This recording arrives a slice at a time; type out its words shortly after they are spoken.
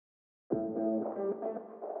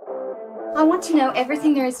I want to know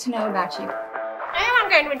everything there is to know about you. I'm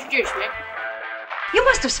going to introduce me. You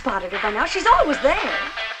must have spotted her by now. She's always there.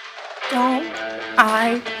 Don't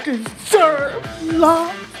I deserve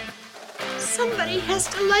love? Somebody has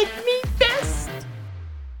to like me best.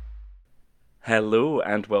 Hello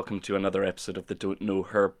and welcome to another episode of the Don't Know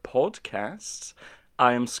Her podcast.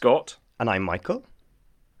 I am Scott. And I'm Michael.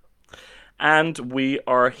 And we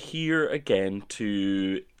are here again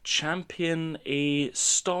to champion a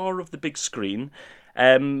star of the big screen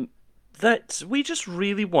that we just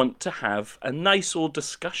really want to have a nice old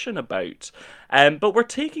discussion about. But we're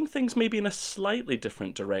taking things maybe in a slightly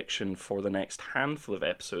different direction for the next handful of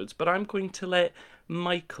episodes. But I'm going to let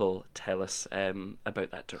Michael tell us about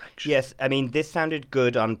that direction. Yes, I mean, this sounded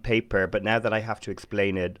good on paper, but now that I have to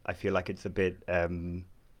explain it, I feel like it's a bit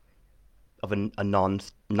of a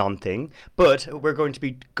non-thing. But we're going to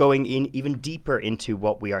be going in even deeper into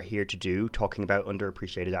what we are here to do, talking about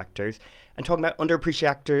underappreciated actors, and talking about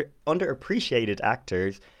underappreciated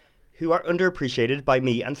actors who are underappreciated by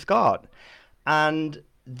me and Scott. And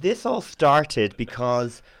this all started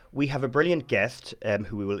because we have a brilliant guest,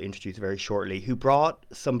 who we will introduce very shortly, who brought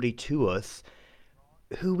somebody to us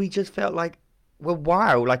who we just felt like, well,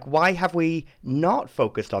 wow, like, why have we not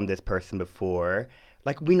focused on this person before?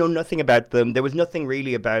 Like, we know nothing about them. There was nothing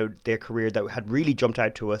really about their career that had really jumped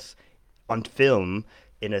out to us on film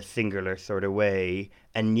in a singular sort of way.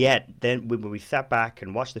 And yet, then when we sat back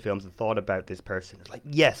and watched the films and thought about this person, it's like,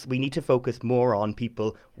 yes, we need to focus more on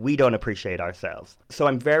people we don't appreciate ourselves. So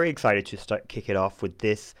I'm very excited to kick it off with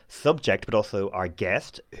this subject, but also our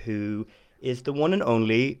guest, who is the one and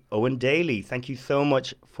only Eoin Daly. Thank you so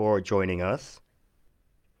much for joining us.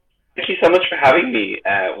 Thank you so much for having me.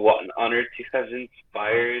 What an honor to have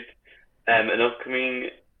inspired an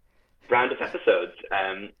upcoming round of episodes.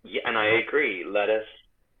 Yeah, and I agree. Let us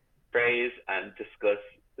praise and discuss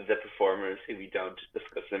the performers who we don't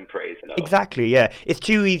discuss and praise enough. Exactly, yeah. It's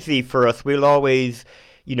too easy for us. We'll always,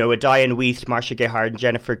 you know, a Diane Wiest, Marcia Gay Harden,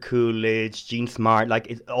 Jennifer Coolidge, Jean Smart,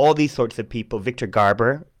 like all these sorts of people. Victor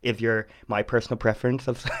Garber, if you're my personal preference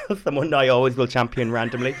of someone I always will champion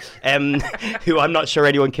randomly, who I'm not sure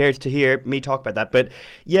anyone cares to hear me talk about that. But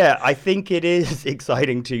yeah, I think it is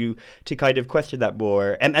exciting to kind of question that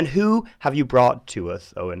more. And who have you brought to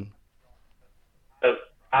us, Eoin?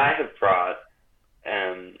 I have brought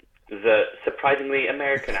the surprisingly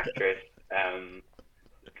American actress to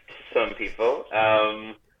some people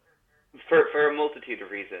for a multitude of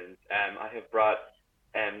reasons. I have brought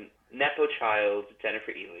Nepo child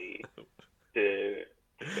Jennifer Ehle to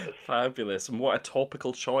discuss. Fabulous, and what a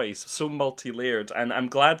topical choice, so multi-layered. And I'm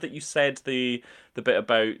glad that you said the bit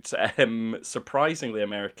about surprisingly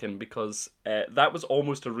American, because that was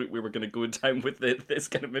almost a route we were going to go down with this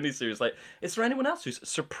kind of miniseries. Like, is there anyone else who's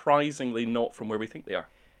surprisingly not from where we think they are?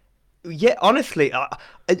 Yeah, honestly,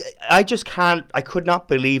 I just can't, I could not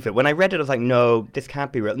believe it. When I read it, I was like, no, this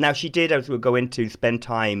can't be real. Now, she did, as we'll go into, spend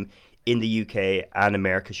time in the UK and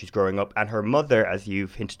America. She's growing up. And her mother, as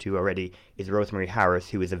you've hinted to already, is Rosemary Harris,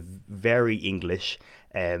 who is a very English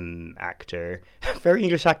actor. Very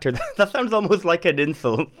English actor. That sounds almost like an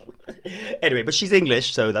insult. Anyway, but she's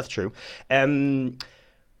English, so that's true. But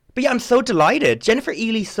yeah, I'm so delighted. Jennifer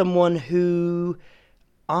Ehle's someone who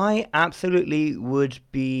I absolutely would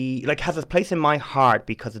be, like, has a place in my heart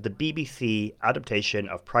because of the BBC adaptation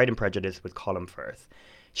of Pride and Prejudice with Colin Firth.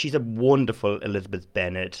 She's a wonderful Elizabeth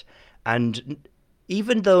Bennet. And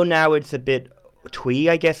even though now it's a bit twee,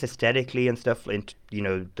 I guess, aesthetically and stuff, and, you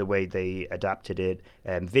know, the way they adapted it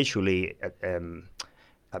visually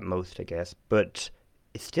at most, I guess, but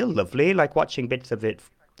it's still lovely. Like, watching bits of it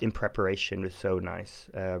in preparation was so nice.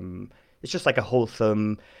 It's just like a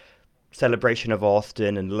wholesome celebration of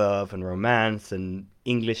Austen and love and romance and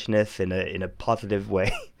Englishness in a positive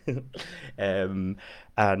way.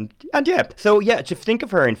 And yeah, so yeah, to think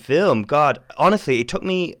of her in film, God, honestly, it took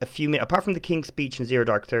me a few minutes, apart from The King's Speech and Zero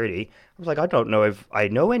Dark 30, I was like, I don't know if I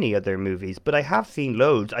know any other movies, but I have seen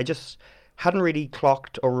loads. I just hadn't really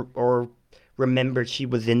clocked or remembered she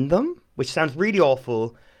was in them, which sounds really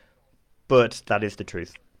awful, but that is the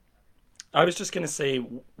truth. I was just going to say,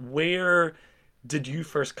 where did you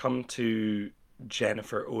first come to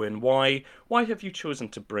Jennifer, Eoin? Why have you chosen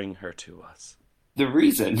to bring her to us? The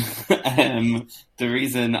reason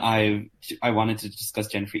I wanted to discuss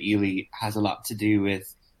Jennifer Ehle has a lot to do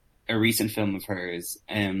with a recent film of hers,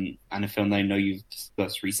 and a film that I know you've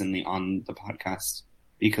discussed recently on the podcast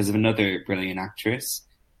because of another brilliant actress,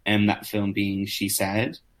 and that film being She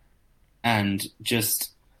Said. And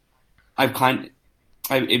just,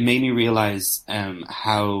 it made me realize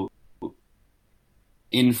how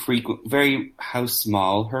infrequent, how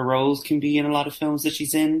small her roles can be in a lot of films that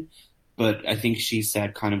she's in, but I think she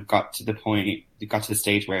said kind of got to the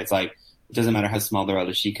stage where it's like, it doesn't matter how small the role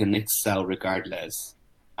is, she can excel regardless.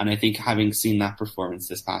 And I think having seen that performance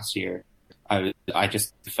this past year, I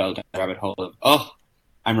just fell down the rabbit hole of,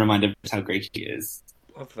 I'm reminded of just how great she is.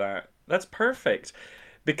 Love that. That's perfect.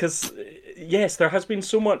 Because, yes, there has been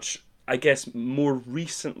so much, I guess, more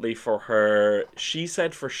recently for her. She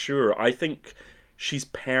said for sure, I think she's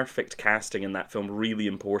perfect casting in that film, really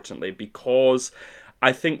importantly, because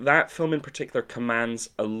I think that film in particular commands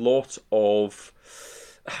a lot of...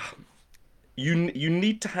 You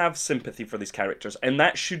need to have sympathy for these characters, and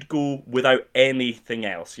that should go without anything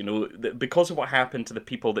else. You know, because of what happened to the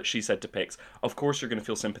people that she said depicts, of course you're going to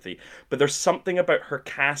feel sympathy. But there's something about her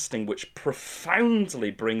casting which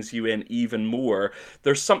profoundly brings you in even more.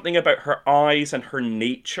 There's something about her eyes and her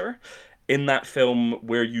nature in that film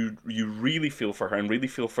where you really feel for her and really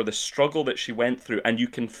feel for the struggle that she went through, and you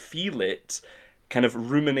can feel it kind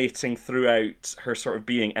of ruminating throughout her sort of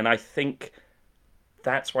being. And I think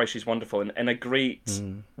that's why she's wonderful, and a great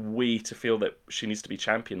way to feel that she needs to be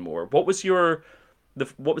championed more. What was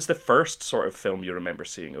the first sort of film you remember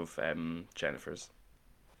seeing of Jennifer's?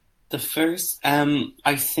 The first,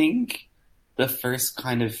 I think the first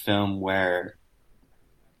kind of film where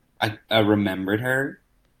I remembered her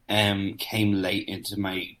came late into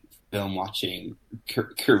my film watching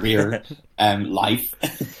career life.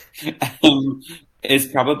 Is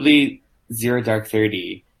probably Zero Dark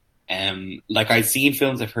 30. Like I'd seen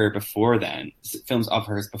films of hers before then,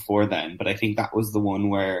 but I think that was the one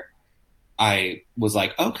where I was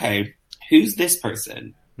like, okay, who's this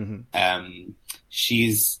person? Mm-hmm.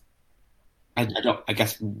 I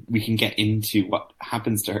guess we can get into what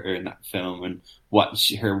happens to her in that film and what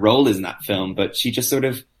her role is in that film, but she just sort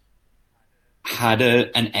of had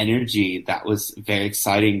an energy that was very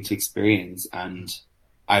exciting to experience, and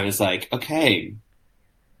I was like, okay,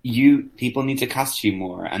 people need to cast you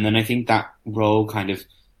more. And then I think that role kind of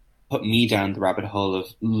put me down the rabbit hole of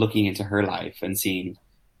looking into her life and seeing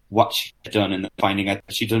what she'd done, and then finding out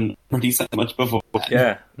that she'd done really so much before.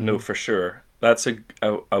 Yeah, no, for sure. That's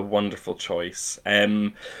a wonderful choice.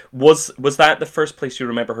 Was that the first place you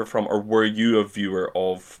remember her from, or were you a viewer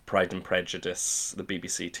of Pride and Prejudice, the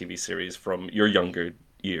BBC TV series, from your younger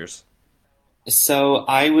years? So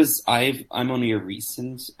I'm only a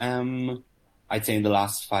recent, I'd say in the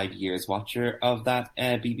last 5 years, watcher of that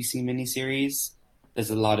BBC miniseries.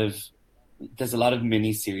 There's a lot of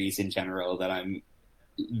miniseries in general that I'm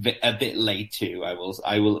a bit late to.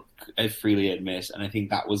 I will freely admit, and I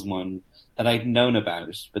think that was one that I'd known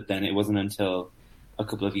about, but then it wasn't until a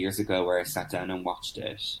couple of years ago where I sat down and watched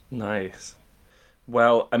it. Nice.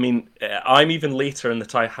 Well, I mean, I'm even later in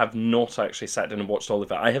that I have not actually sat down and watched all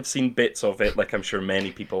of it. I have seen bits of it, like I'm sure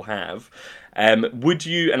many people have. Would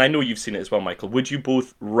you, and I know you've seen it as well, Michael, would you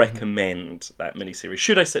both recommend that miniseries?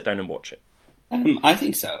 Should I sit down and watch it? I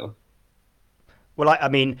think so. Well, I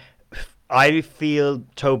mean, I feel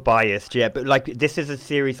so biased, yeah, but like this is a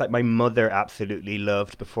series like my mother absolutely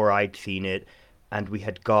loved before I'd seen it, and we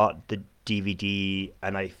had got the DVD,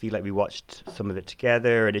 and I feel like we watched some of it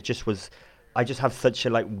together, and it just was, I just have such a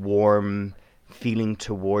like warm feeling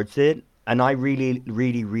towards it. And I really,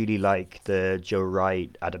 really, really like the Joe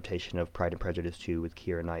Wright adaptation of Pride and Prejudice 2 with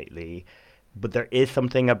Keira Knightley. But there is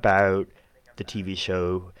something about the TV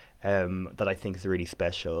show that I think is really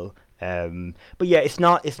special. But yeah, it's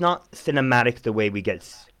not cinematic the way we get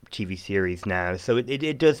TV series now. So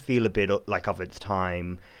it does feel a bit like of its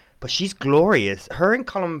time. But she's glorious. Her and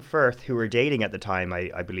Colin Firth, who were dating at the time,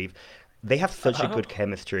 I believe, they have such a good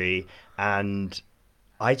chemistry, and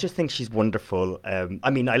I just think she's wonderful.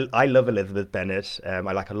 I mean, I love Elizabeth Bennet. I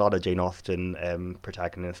like a lot of Jane Austen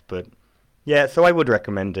protagonists, but yeah, so I would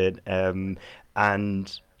recommend it. And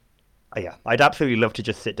yeah, I'd absolutely love to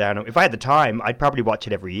just sit down. If I had the time, I'd probably watch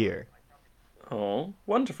it every year. Oh,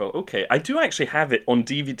 wonderful. Okay, I do actually have it on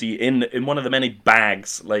DVD in one of the many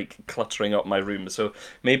bags, like, cluttering up my room. So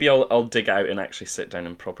maybe I'll dig out and actually sit down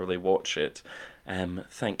and properly watch it.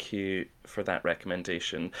 Thank you for that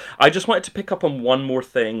recommendation. I just wanted to pick up on one more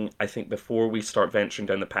thing, I think, before we start venturing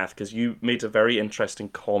down the path, because you made a very interesting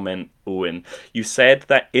comment, Eoin. You said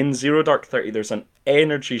that in Zero Dark 30 there's an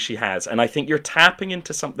energy she has, and I think you're tapping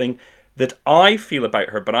into something that I feel about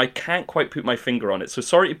her, but I can't quite put my finger on it. So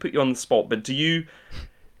sorry to put you on the spot, but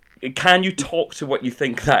can you talk to what you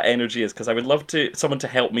think that energy is? Because I would love someone to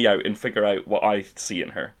help me out and figure out what I see in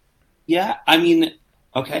her. Yeah, I mean,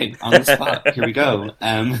 okay, on the spot, here we go.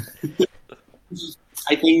 I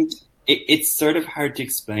think it's sort of hard to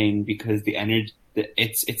explain because the energy,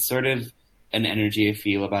 it's sort of an energy I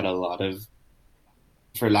feel about a lot of,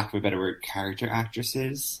 for lack of a better word, character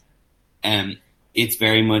actresses. It's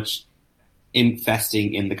very much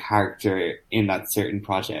investing in the character in that certain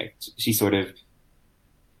project. She's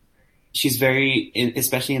very,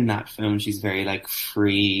 especially in that film, she's very like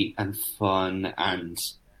free and fun and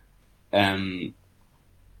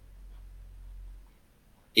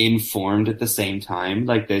informed at the same time.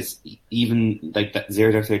 Like there's even like that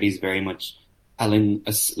Zero Dark 30 is very much telling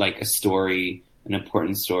us like a story, an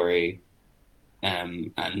important story.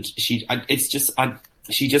 And she just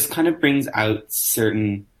kind of brings out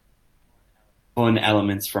certain fun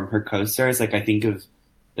elements from her co-stars. Like I think of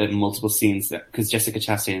the multiple scenes that, because Jessica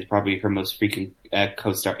Chastain is probably her most frequent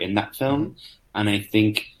co-star in that film. Mm-hmm. And I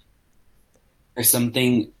think there's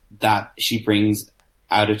something that she brings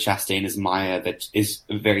out of Chastain as Maya that is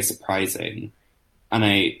very surprising. And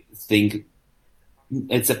I think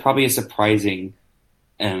it's probably a surprising,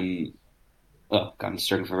 oh God, I'm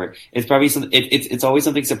struggling for a word. It's probably it's always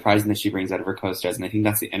something surprising that she brings out of her co-stars. And I think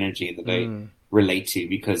that's the energy that I relate to,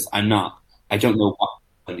 because I don't know what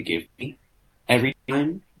going to give me every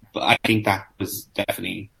time, but I think that was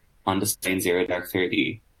definitely on display in Zero Dark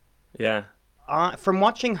 30. Yeah. From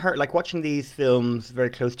watching her, like watching these films very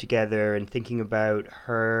close together and thinking about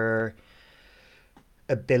her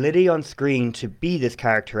ability on screen to be this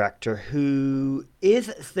character actor who is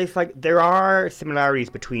this, like, there are similarities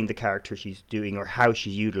between the character she's doing or how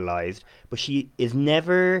she's utilized, but she is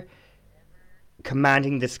never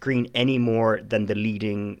commanding the screen any more than the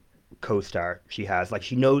leading co-star she has. Like,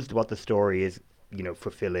 she knows what the story is,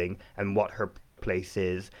 fulfilling and what her place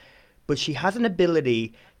is, but she has an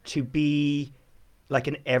ability to be like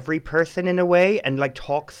an every person in a way and like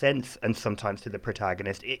talk sense and sometimes to the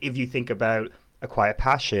protagonist. If you think about A Quiet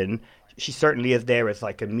Passion, she certainly is there as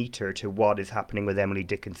like a meter to what is happening with Emily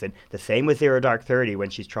Dickinson. The same with Zero Dark 30 when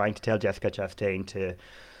she's trying to tell Jessica Chastain to,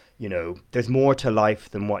 there's more to life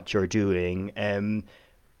than what you're doing.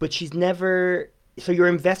 But she's never... So you're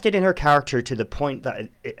invested in her character to the point that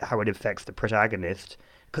how it affects the protagonist.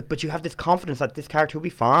 But you have this confidence that this character will be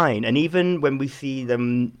fine. And even when we see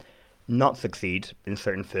them not succeed in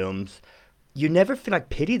certain films, you never feel like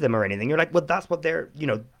pity them or anything. You're like, well, that's what they're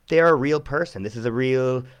a real person. This is a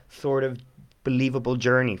real sort of believable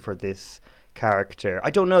journey for this character. I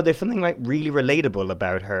don't know, there's something like really relatable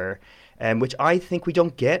about her, which I think we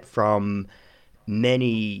don't get from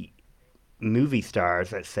many movie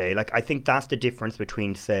stars, let's say. Like, I think that's the difference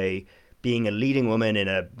between, say, being a leading woman in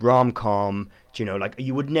a rom-com, like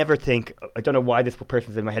you would never think, I don't know why this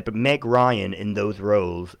person's in my head, but Meg Ryan in those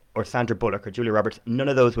roles, or Sandra Bullock or Julia Roberts, none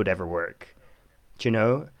of those would ever work.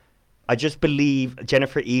 I just believe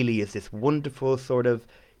Jennifer Ehle is this wonderful sort of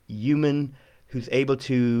human who's able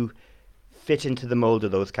to fit into the mold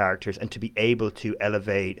of those characters and to be able to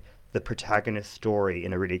elevate the protagonist's story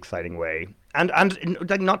in a really exciting way. And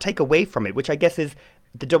like not take away from it, which I guess is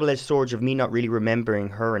the double-edged sword of me not really remembering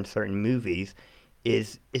her in certain movies,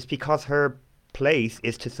 is because her place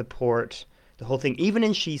is to support the whole thing. Even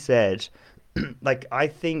in She Said, like, I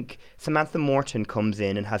think Samantha Morton comes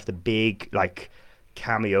in and has the big, like,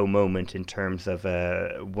 cameo moment in terms of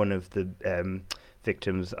one of the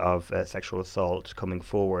victims of sexual assault coming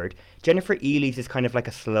forward. Jennifer Ehley's is kind of like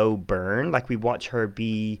a slow burn. Like, we watch her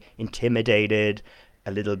be intimidated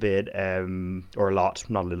a little bit, or a lot,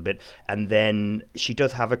 not a little bit, and then she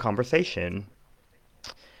does have a conversation.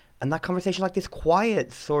 And that conversation, like this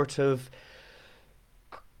quiet sort of,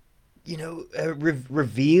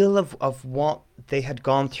 reveal of what they had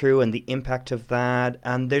gone through and the impact of that.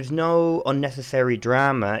 And there's no unnecessary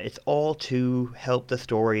drama. It's all to help the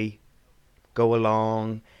story go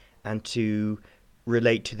along and to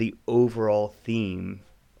relate to the overall theme.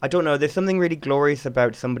 I don't know, there's something really glorious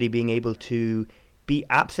about somebody being able to be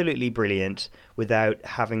absolutely brilliant without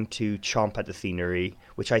having to chomp at the scenery,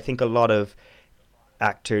 which I think a lot of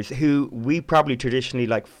actors who we probably traditionally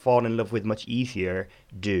like fall in love with much easier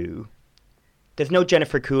do. There's no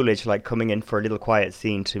Jennifer Coolidge like coming in for a little quiet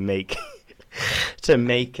scene to make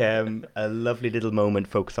a lovely little moment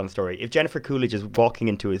focus on story. If Jennifer Coolidge is walking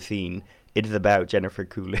into a scene, it is about Jennifer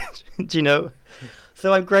Coolidge. Do you know?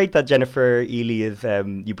 So I'm great that Jennifer Ehle is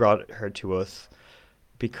you brought her to us,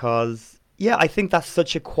 because I think that's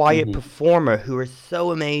such a quiet performer who is so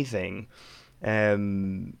amazing.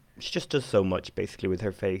 She just does so much basically with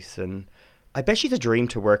her face, and I bet she's a dream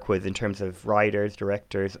to work with in terms of writers,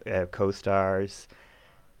 directors, co-stars.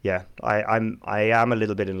 Yeah, I am a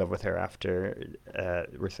little bit in love with her after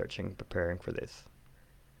researching, preparing for this.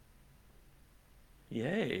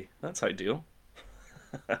 Yay, that's ideal.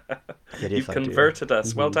 You've converted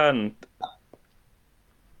us. Well done.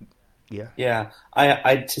 Yeah.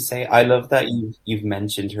 I to say I love that you've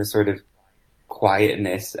mentioned her sort of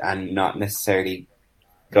quietness and not necessarily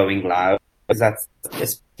going loud. because that's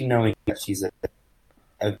especially knowing that she's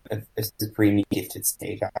a supremely gifted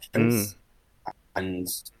stage actress, and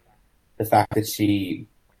the fact that she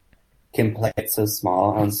can play it so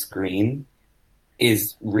small on screen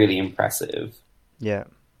is really impressive. Yeah.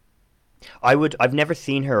 I've never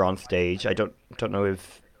seen her on stage. I don't know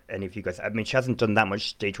if any of you guys. I mean, she hasn't done that much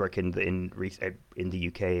stage work in the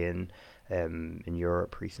UK and in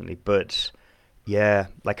Europe recently. But yeah,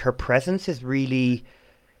 like her presence is really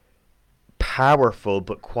powerful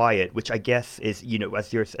but quiet, which I guess is,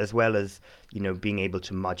 as well as, being able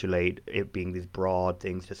to modulate it being these broad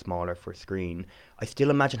things to smaller for screen. I still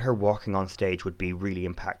imagine her walking on stage would be really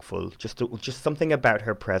impactful. Just something about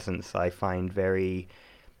her presence I find very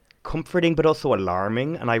comforting but also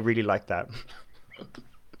alarming, and I really like that.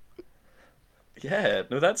 Yeah,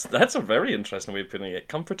 no, that's a very interesting way of putting it.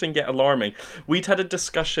 Comforting yet alarming. We'd had a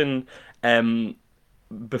discussion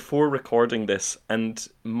before recording this, and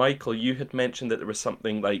Michael, you had mentioned that there was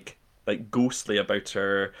something like ghostly about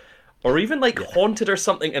her, or even haunted or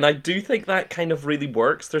something, and I do think that kind of really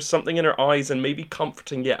works. There's something in her eyes, and maybe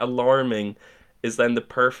comforting yet alarming is then the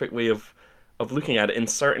perfect way of looking at it in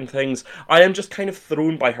certain things. I am just kind of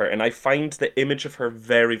thrown by her, and I find the image of her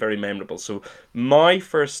very, very memorable. So my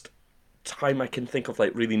first time I can think of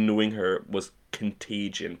really knowing her was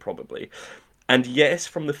Contagion, probably. And yes,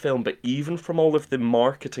 from the film, but even from all of the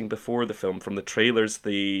marketing before the film, from the trailers,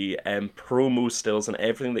 the promo stills, and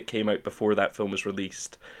everything that came out before that film was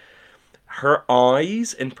released, her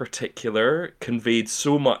eyes in particular conveyed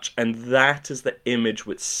so much, and that is the image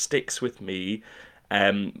which sticks with me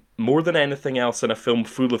more than anything else in a film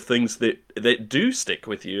full of things that do stick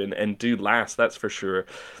with you and do last, that's for sure.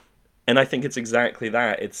 And I think it's exactly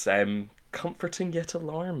that. It's comforting yet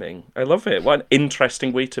alarming. I love it. What an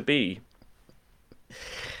interesting way to be.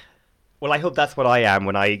 Well, I hope that's what I am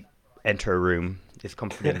when I enter a room. Is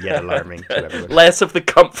comforting yet alarming to everyone. Less of the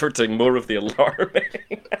comforting, more of the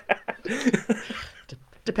alarming.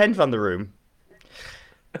 Depends on the room.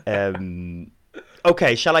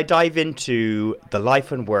 Okay, shall I dive into the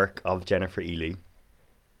life and work of Jennifer Ehle?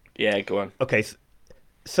 Yeah, go on. Okay,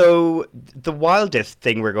 so the wildest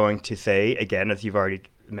thing we're going to say, again, as you've already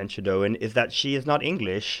mentioned, Eoin, is that she is not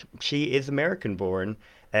English. She is American-born.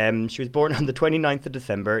 She was born on the 29th of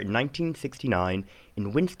December 1969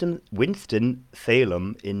 in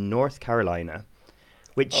Winston-Salem in North Carolina.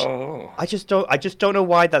 Which I just don't know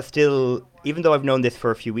why that's still, even though I've known this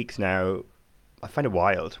for a few weeks now, I find it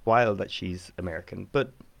wild that she's American,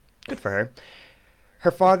 but good for her.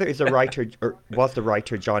 Her father is was the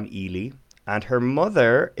writer John Ehle, and her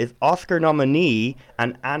mother is Oscar nominee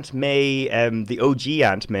and Aunt May, the OG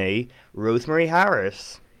Aunt May, Rosemary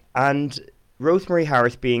Harris. And Rosemary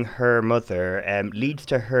Harris, being her mother, leads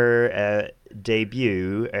to her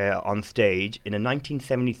debut on stage in a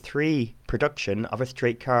 1973 production of A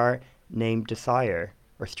Streetcar Named Desire.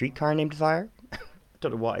 Or Streetcar Named Desire?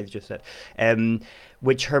 Don't know what I just said.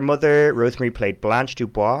 Which her mother, Rosemary, played Blanche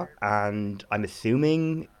Dubois, and I'm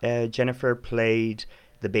assuming Jennifer played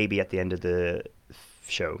the baby at the end of the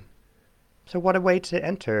show. So what a way to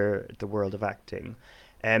enter the world of acting.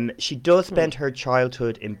 She does spend her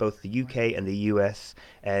childhood in both the UK and the US,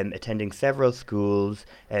 attending several schools,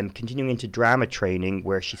 continuing into drama training,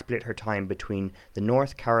 where she split her time between the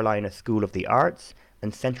North Carolina School of the Arts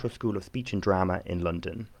and Central School of Speech and Drama in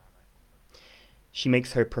London. She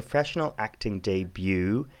makes her professional acting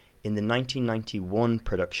debut in the 1991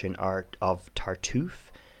 production of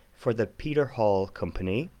Tartuffe for the Peter Hall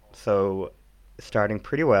Company, so starting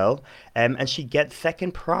pretty well, and she gets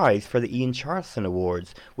second prize for the Ian Charleson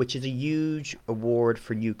Awards, which is a huge award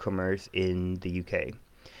for newcomers in the UK.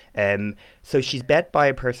 So she's bet by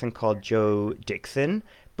a person called Joe Dixon,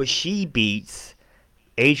 but she beats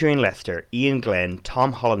Adrian Lester, Ian Glenn,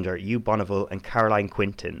 Tom Hollander, Hugh Bonneville, and Caroline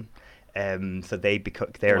Quinton. So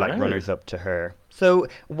they're like runners up to her. So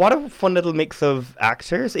what a fun little mix of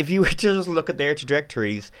actors. If you were to just look at their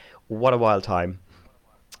trajectories, what a wild time.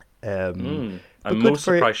 I'm most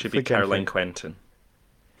surprised she'd be Caroline Quinton.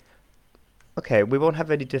 Okay, we won't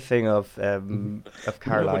have any dissing of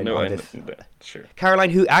Caroline on this. Sure. Caroline,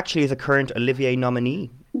 who actually is a current Olivier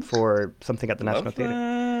nominee for something at the National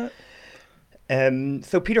Theatre.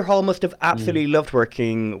 So Peter Hall must have absolutely loved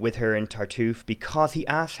working with her in Tartuffe, because he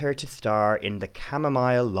asked her to star in The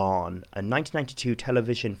Chamomile Lawn, a 1992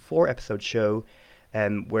 television 4-episode show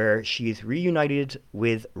where she is reunited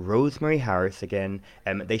with Rosemary Harris again.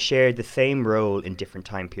 They shared the same role in different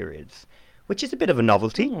time periods, which is a bit of a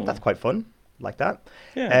novelty. That's quite fun, like that.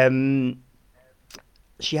 Yeah.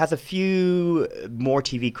 She has a few more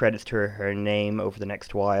TV credits to her name over the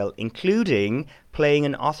next while, including playing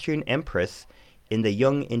an Austrian empress in the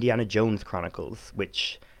Young Indiana Jones Chronicles,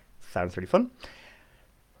 which sounds really fun.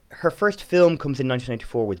 Her first film comes in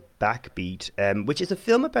 1994 with Backbeat, which is a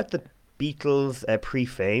film about the Beatles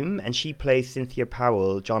pre-fame, and she plays Cynthia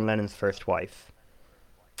Powell, John Lennon's first wife.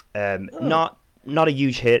 Not a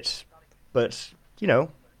huge hit, but,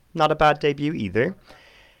 not a bad debut either.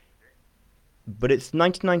 But it's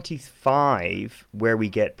 1995 where we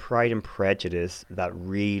get Pride and Prejudice that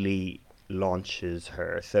really launches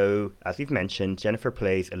her. So, as we've mentioned, Jennifer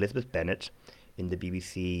plays Elizabeth Bennet in the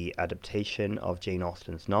BBC adaptation of Jane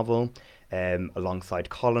Austen's novel, alongside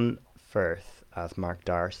Colin Firth as Mark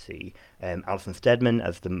Darcy, Alison Steadman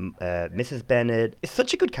as the Mrs. Bennet. It's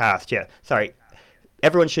such a good cast, yeah. Sorry,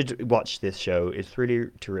 everyone should watch this show. It's really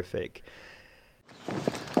terrific.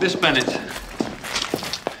 Miss Bennet,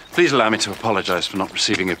 please allow me to apologise for not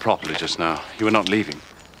receiving you properly just now. You were not leaving.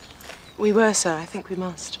 We were, sir. I think we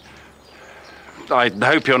must. I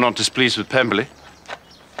hope you're not displeased with Pemberley.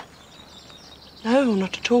 No,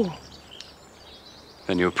 not at all.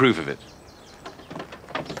 Then you approve of it?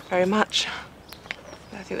 Very much.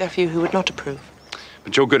 I think there are few who would not approve.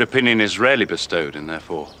 But your good opinion is rarely bestowed and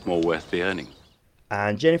therefore more worth the earning.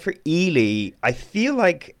 And Jennifer Ehle, I feel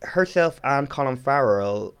like herself and Colin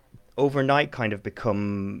Farrell overnight kind of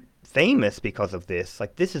become famous because of this.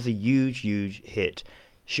 Like, this is a huge, huge hit.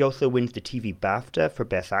 She also wins the TV BAFTA for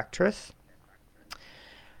Best Actress.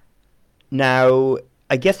 Now,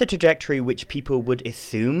 I guess the trajectory which people would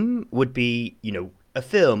assume would be, a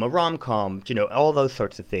film, a rom-com, all those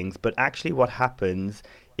sorts of things. But actually what happens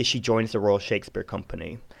is she joins the Royal Shakespeare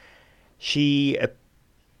Company.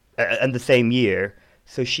 And the same year,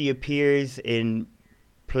 so she appears in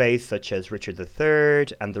plays such as Richard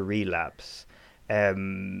III and The Relapse.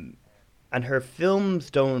 And her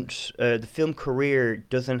films the film career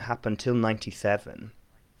doesn't happen till 1997.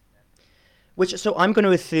 So I'm going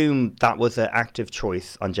to assume that was an active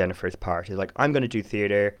choice on Jennifer's part. It's like, I'm going to do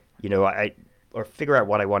theatre, or figure out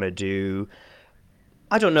what I want to do.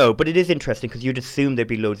 I don't know, but it is interesting because you'd assume there'd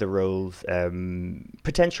be loads of roles,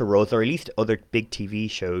 potential roles, or at least other big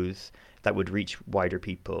TV shows that would reach wider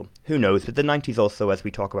people. Who knows? But the 90s also, as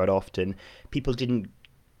we talk about often, people didn't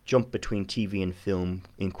jump between TV and film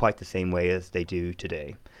in quite the same way as they do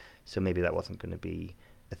today. So maybe that wasn't going to be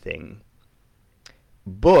a thing.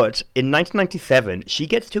 But in 1997, she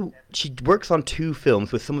works on 2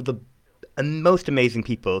 films with some of the most amazing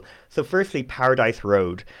people. So firstly, Paradise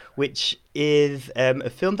Road, which is a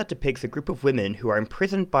film that depicts a group of women who are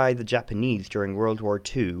imprisoned by the Japanese during World War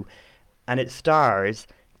II, and it stars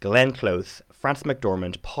Glenn Close, Frances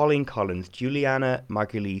McDormand, Pauline Collins, Juliana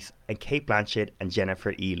Margulies, and Cate Blanchett and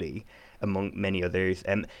Jennifer Ehle, among many others.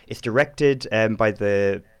 It's directed by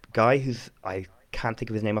the guy I can't think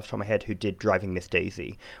of his name off the top of my head, who did Driving Miss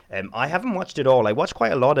Daisy. I haven't watched it all. I watched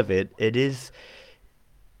quite a lot of it. It's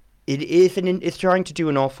trying to do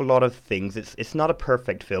an awful lot of things. It's not a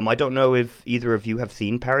perfect film. I don't know if either of you have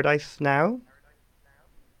seen Paradise Now.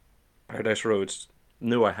 Paradise Road.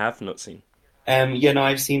 No, I have not seen.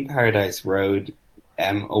 I've seen Paradise Road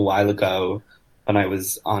a while ago when I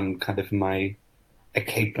was on kind of my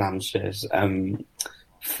Cate Blanchett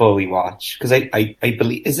fully watch, because I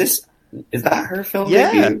believe is that her film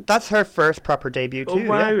debut? That's her first proper debut too. Oh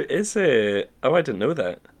wow, is it? Oh, I didn't know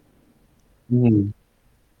that. Mm.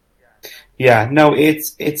 Yeah, no,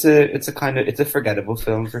 it's a forgettable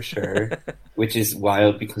film for sure, which is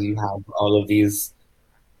wild because you have all of these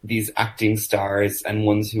acting stars and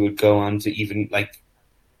ones who would go on to even, like,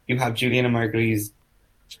 you have Juliana Margulies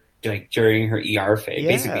like during her ER phase,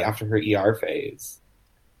 basically after her ER phase,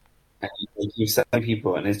 and you so many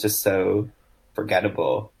people, and it's just so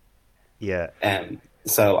forgettable. Yeah.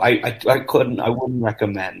 So I wouldn't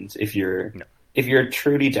recommend if you're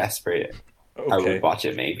truly desperate. Okay. I would watch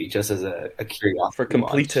it maybe just as a curiosity. For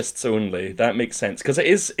completists only, that makes sense, because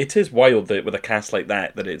it is wild that with a cast like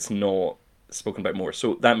that it's not spoken about more.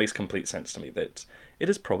 So that makes complete sense to me that it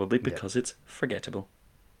is probably because it's forgettable.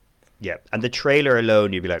 Yeah, and the trailer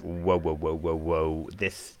alone, you'd be like, whoa, whoa, whoa, whoa, whoa,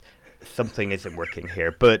 something isn't working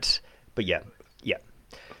here. But yeah.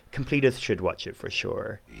 Completists should watch it for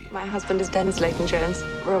sure. My husband is Dennis Layton-Jones.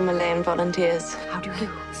 We're on Malayan volunteers. How do you do?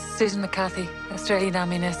 Susan McCarthy, Australian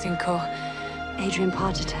Army Nursing Corps. Adrian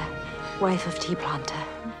Pardeter, wife of tea planter.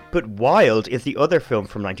 But Wild is the other film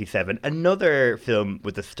from 97, another film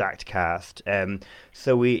with a stacked cast. It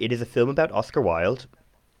is a film about Oscar Wilde,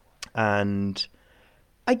 and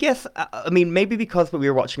I guess, maybe because we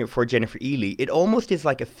were watching it for Jennifer Ehle, it almost is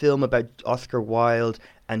like a film about Oscar Wilde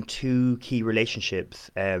and 2 key relationships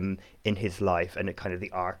in his life, and kind of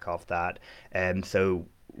the arc of that. So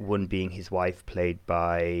one being his wife, played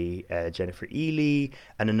by Jennifer Ehle,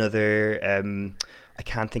 and another, I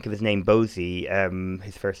can't think of his name, Bosie,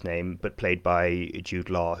 his first name, but played by Jude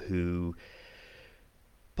Law, who,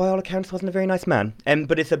 by all accounts, wasn't a very nice man.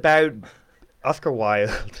 But it's about Oscar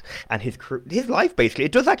Wilde and his life, basically.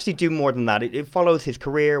 It does actually do more than that. It follows his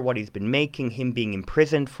career, what he's been making, him being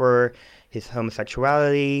imprisoned for his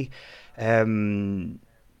homosexuality. There's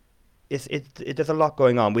a lot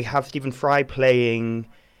going on. We have Stephen Fry playing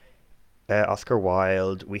Oscar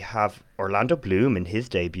Wilde. We have Orlando Bloom in his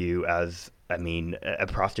debut as, a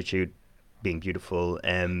prostitute being beautiful.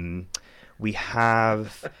 We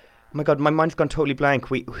have... Oh my God, my mind's gone totally blank.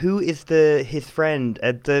 Who is his friend?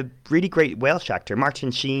 The really great Welsh actor,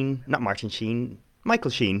 Michael Sheen. Michael Sheen. Michael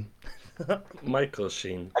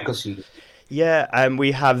Sheen. Yeah,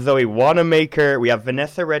 we have Zoe Wanamaker. We have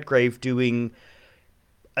Vanessa Redgrave doing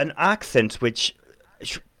an accent which,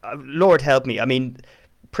 Lord help me,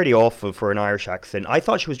 pretty awful for an Irish accent. I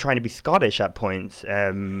thought she was trying to be Scottish at points.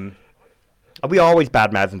 We always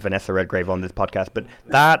badmouthing Vanessa Redgrave on this podcast, but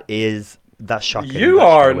that's shocking. You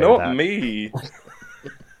are, not me.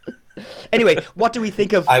 Anyway, what do we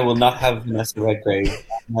think of... I will not have Vanessa Redgrave.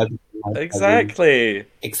 Exactly.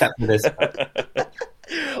 Except for this.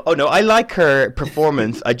 Oh no, I like her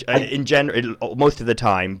performance in general most of the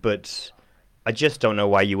time, but I just don't know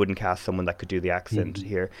why you wouldn't cast someone that could do the accent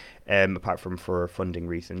here, apart from for funding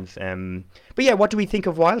reasons. But yeah, what do we think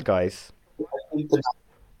of Wild Guys?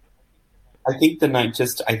 I think the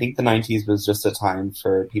 90s was just a time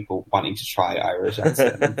for people wanting to try Irish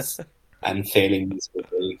accents and failing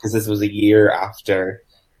miserably, because this was a year after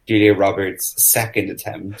Julia Roberts' second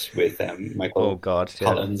attempt with Michael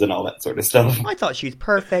Collins and all that sort of stuff. I thought she was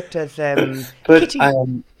perfect as but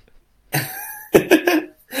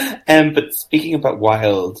but speaking about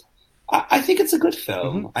Wild, I think it's a good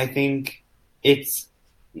film. I think it's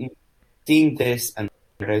seeing this and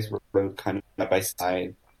Paradise Road kind of side by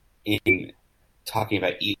side in talking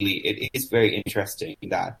about Ehle. It is very interesting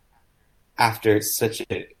that after such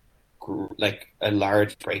a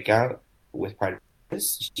large breakout with Pride and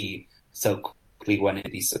Prejudice, she so quickly went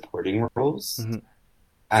into these supporting roles.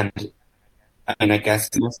 And I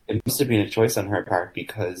guess it must have been a choice on her part,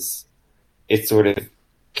 because it sort of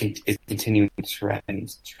is continuing to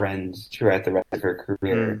trend throughout the rest of her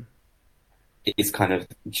career. Is kind of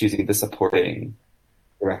choosing the supporting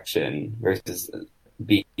direction versus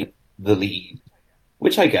being the lead,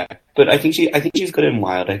 which I get. But I think she's good in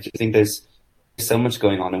Wild. I just think there's so much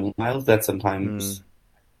going on in Wild that sometimes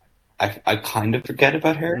I kind of forget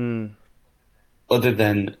about her. Other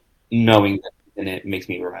than knowing that in it makes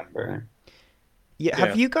me remember. Yeah,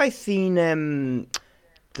 have you guys seen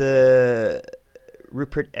the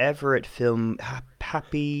Rupert Everett film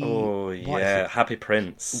Happy? Oh yeah, Happy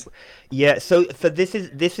Prince. Yeah, so this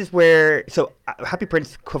is where Happy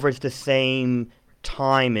Prince covers the same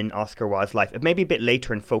time in Oscar Wilde's life. It may be a bit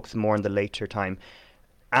later and focus more on the later time.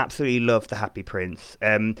 Absolutely love The Happy Prince.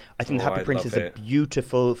 I think The Happy Prince is a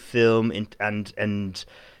beautiful film and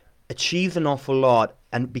achieves an awful lot.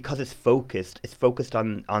 And because it's focused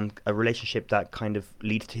on a relationship that kind of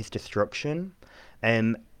leads to his destruction.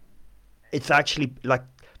 It's actually like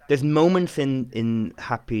there's moments in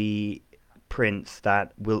Happy Prince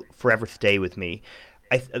that will forever stay with me.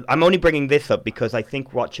 I'm only bringing this up because I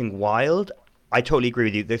think watching Wild, I totally agree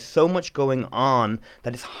with you. There's so much going on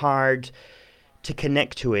that it's hard to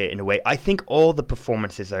connect to it in a way. I think all the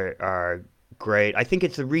performances are great. I think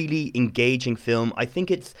it's a really engaging film. I think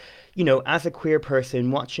it's, as a queer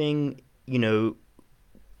person watching,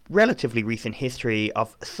 relatively recent history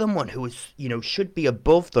of someone who is, should be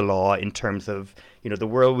above the law in terms of, the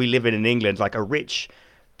world we live in England, like a rich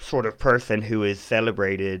sort of person who is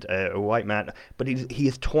celebrated, a white man, but he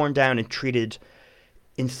is torn down and treated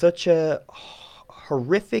in such a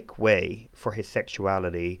horrific way for his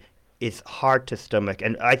sexuality is hard to stomach.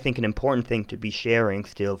 And I think an important thing to be sharing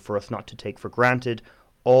still for us not to take for granted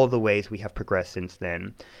all the ways we have progressed since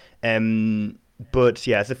then. But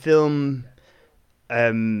yeah, as a film,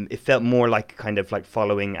 it felt more like kind of like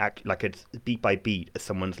following like it's beat by beat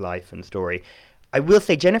someone's life and story. I will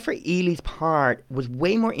say Jennifer Ehle's part was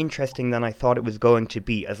way more interesting than I thought it was going to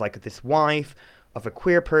be, as like this wife of a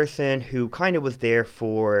queer person who kind of was there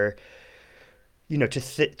for,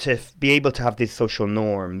 to be able to have these social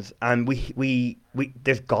norms. And we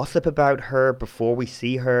there's gossip about her before we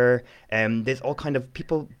see her. There's all kind of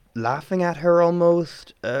people laughing at her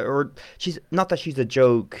almost, or she's not that she's a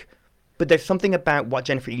joke. But there's something about what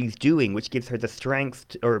Jennifer Ehle's doing which gives her the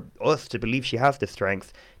strength, or us to believe she has the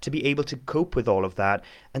strength, to be able to cope with all of that.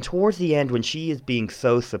 And towards the end, when she is being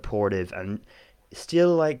so supportive and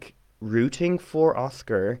still, like, rooting for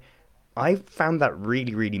Oscar. I found that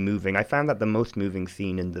really, really moving. I found that the most moving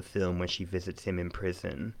scene in the film when she visits him in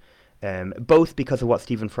prison. Both because of what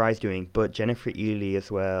Stephen Fry's doing, but Jennifer Ehle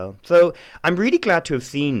as well. So I'm really glad to have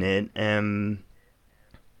seen it.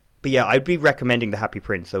 But yeah, I'd be recommending The Happy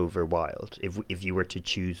Prince over Wilde if you were to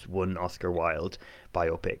choose one Oscar Wilde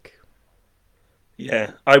biopic.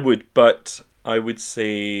 Yeah, I would, but I would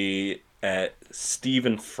say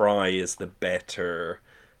Stephen Fry is the better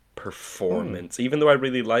performance. Even though I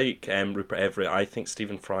really like Rupert Everett, I think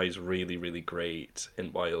Stephen Fry is really, really great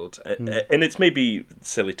in Wild. And it's maybe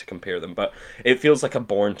silly to compare them, but it feels like a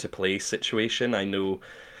Born to Play situation. I know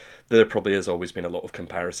there probably has always been a lot of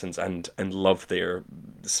comparisons and love there,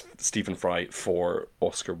 Stephen Fry for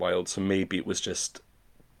Oscar Wilde. So maybe it was just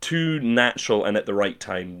too natural and at the right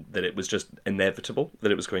time that it was just inevitable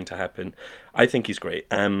that it was going to happen. I think he's great.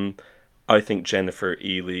 I think Jennifer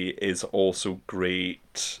Ehle is also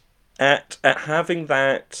great at having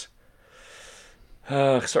that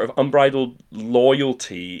sort of unbridled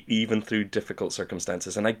loyalty even through difficult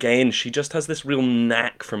circumstances. And again, she just has this real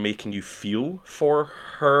knack for making you feel for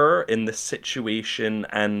her in the situation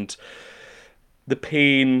and the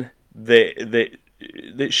pain that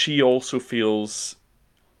she also feels.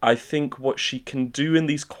 I think what she can do in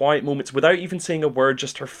these quiet moments without even saying a word,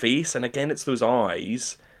 just her face, and again it's those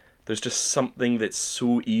eyes, there's just something that's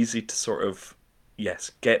so easy to sort of, yes,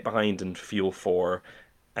 get behind and feel for,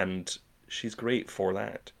 and she's great for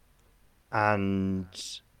that. And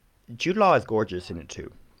Jude Law is gorgeous in it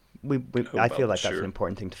too. I feel like that's an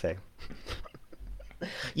important thing to say.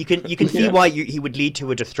 You can see why he would lead to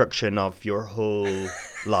a destruction of your whole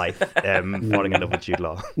life, falling in love with Jude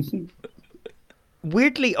Law.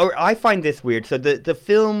 Weirdly, or I find this weird. So the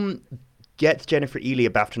film gets Jennifer Ehle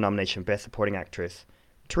a BAFTA nomination for Best Supporting Actress.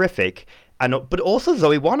 Terrific. But also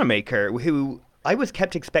Zoe Wanamaker, who I was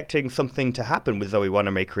kept expecting something to happen with Zoe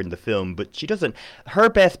Wanamaker in the film, but she doesn't. Her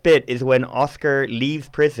best bit is when Oscar leaves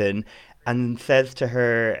prison and says to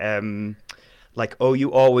her, like, oh,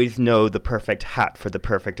 you always know the perfect hat for the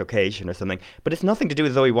perfect occasion or something. But it's nothing to do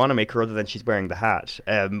with Zoe Wanamaker other than she's wearing the hat.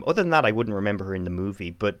 Other than that, I wouldn't remember her in the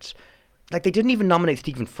movie, but like they didn't even nominate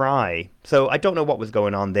Stephen Fry. So I don't know what was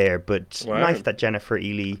going on there, but nice that Jennifer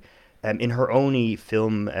Ehle, in her only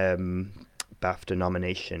film BAFTA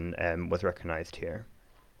nomination, was recognised here.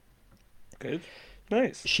 Good.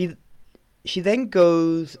 Nice. She then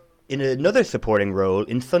goes in another supporting role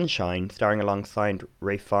in Sunshine, starring alongside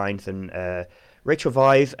Ralph Fiennes and Rachel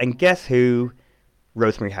Weisz, and guess who?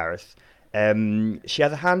 Rosemary Harris. She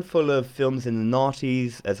has a handful of films in the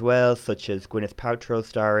noughties as well, such as Gwyneth Paltrow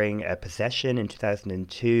starring Possession in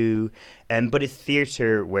 2002, but it's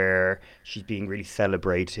theatre where she's being really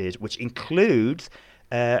celebrated, which includes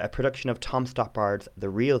a production of Tom Stoppard's The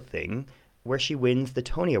Real Thing, where she wins the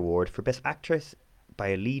Tony Award for Best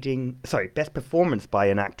Performance by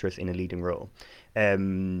an Actress in a Leading Role.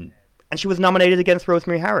 And she was nominated against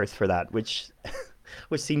Rosemary Harris for that, which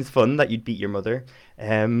seems fun that you'd beat your mother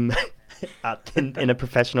in a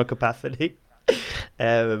professional capacity.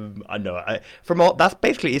 I know. That's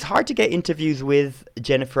basically, it's hard to get interviews with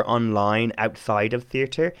Jennifer online outside of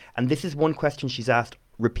theatre, and this is one question she's asked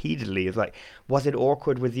repeatedly, is like, was it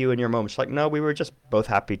awkward with you and your mum? She's like, no, we were just both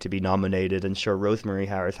happy to be nominated, and sure, Rosemary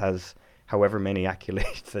Harris has however many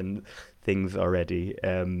accolades and things already.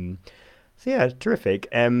 So yeah, terrific.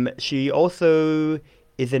 She also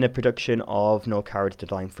is in a production of No Cowards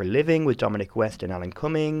Dying for a Living with Dominic West and Alan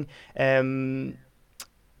Cumming. And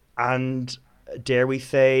dare we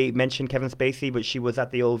say, mention Kevin Spacey, but she was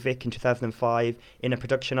at the Old Vic in 2005 in a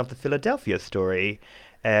production of The Philadelphia Story.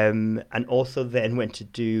 And also then went to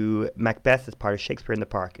do Macbeth as part of Shakespeare in the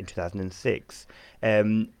Park in 2006.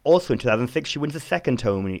 Also in 2006, she wins a second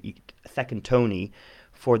Tony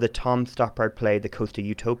for the Tom Stoppard play The Coast of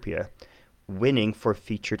Utopia, winning for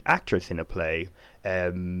featured actress in a play.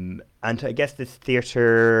 And I guess this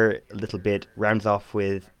theatre little bit rounds off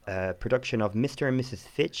with a production of Mr. and Mrs.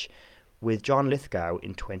 Fitch with John Lithgow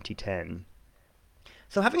in 2010.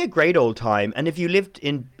 So having a great old time, and if you lived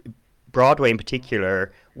in Broadway in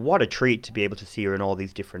particular, what a treat to be able to see her in all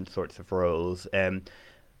these different sorts of roles.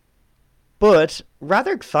 But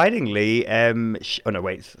rather excitingly, I've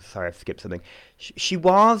skipped something. She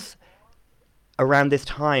was around this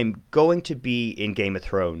time going to be in Game of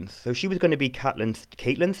Thrones. So she was going to be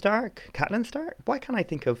Catelyn Stark? Why can't I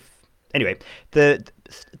think of... Anyway, the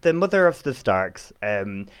mother of the Starks,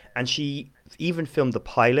 and she even filmed the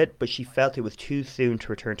pilot, but she felt it was too soon to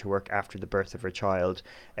return to work after the birth of her child,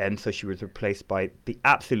 and so she was replaced by the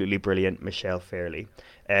absolutely brilliant Michelle Fairley.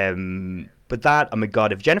 But that, oh my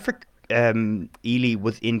God, if Jennifer Ehle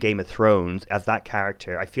was in Game of Thrones as that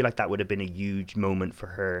character, I feel like that would have been a huge moment for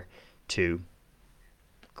her too.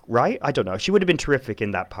 Right? I don't know. She would have been terrific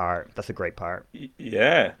in that part. That's a great part.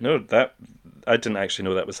 Yeah, no, that I didn't actually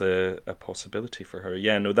know that was a possibility for her.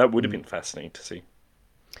 Yeah, no, that would have been fascinating to see.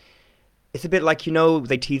 It's a bit like, you know,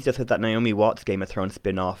 they teased us with that Naomi Watts Game of Thrones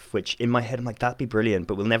spin-off, which in my head I'm like, that'd be brilliant,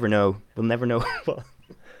 but we'll never know. We'll never know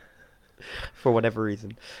for whatever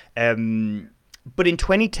reason. But in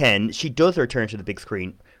 2010, she does return to the big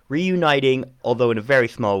screen, reuniting, although in a very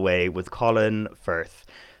small way, with Colin Firth.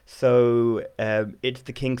 So it's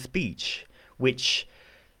The King's Speech, which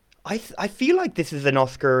I feel like this is an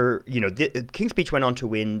Oscar, you know, King's Speech went on to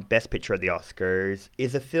win Best Picture at the Oscars,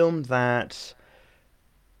 is a film that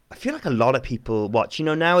I feel like a lot of people watch. You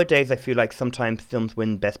know, nowadays I feel like sometimes films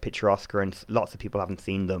win Best Picture Oscar and lots of people haven't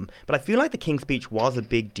seen them. But I feel like The King's Speech was a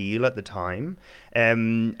big deal at the time.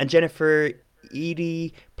 And Jennifer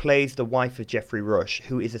Ehle plays the wife of Geoffrey Rush,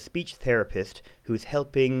 who is a speech therapist who's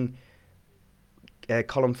helping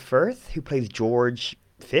Colin Firth, who plays George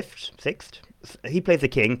Sixth. He plays the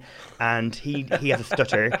king, and he has a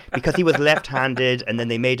stutter because he was left-handed, and then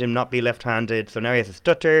they made him not be left-handed, so now he has a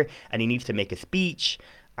stutter, and he needs to make a speech,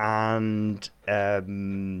 and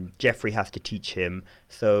Geoffrey has to teach him.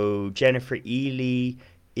 So Jennifer Ehle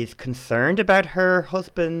is concerned about her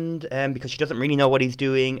husband because she doesn't really know what he's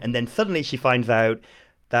doing, and then suddenly she finds out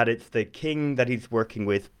that it's the king that he's working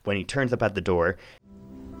with when he turns up at the door.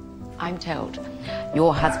 I'm told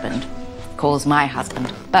your husband calls my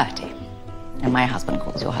husband Bertie, and my husband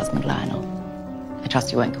calls your husband Lionel. I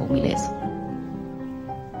trust you won't call me Liz.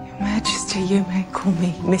 Your Majesty, you may call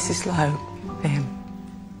me Mrs. Lowe for him.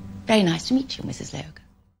 Very nice to meet you, Mrs. Logue.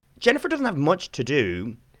 Jennifer doesn't have much to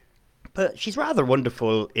do, but she's rather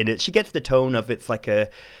wonderful in it. She gets the tone of it's like a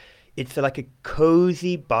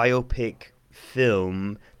cozy biopic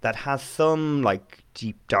film that has some like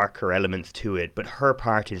deep darker elements to it, but her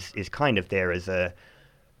part is kind of there as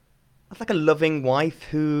like a loving wife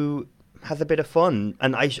who has a bit of fun.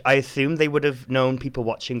 And I assume they would have known, people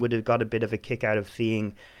watching would have got a bit of a kick out of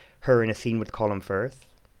seeing her in a scene with Colin Firth.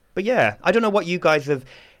 But yeah, I don't know what you guys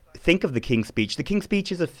think of The King's Speech. The King's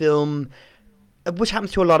Speech is a film which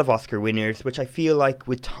happens to a lot of Oscar winners, which I feel like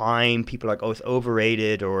with time people are like, oh, it's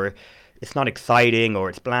overrated, or it's not exciting, or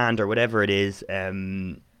it's bland, or whatever it is.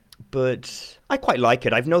 But I quite like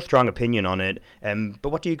it. I've no strong opinion on it. But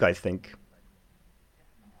what do you guys think?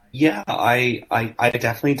 Yeah, I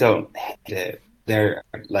definitely don't hate it. There,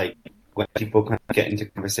 like, when people kind of get into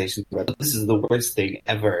conversations about this is the worst thing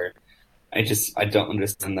ever, I don't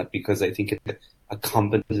understand that, because I think it's a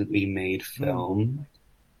competently made film.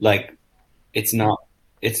 Like, it's not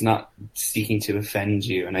seeking to offend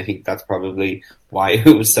you, and I think that's probably why it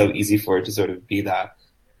was so easy for it to sort of be that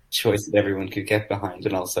choice that everyone could get behind,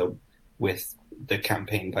 and also with the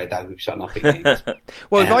campaign by Thou Who Shall Not Be Named.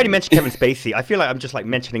 Well, I've already mentioned Kevin Spacey. I feel like I'm just like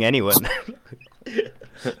mentioning anyone.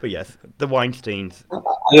 But yes, the Weinsteins.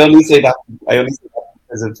 I only say that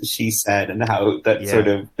because of She Said, and how that sort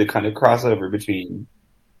of the kind of crossover between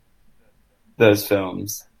those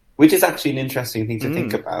films, which is actually an interesting thing to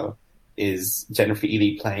think about, is Jennifer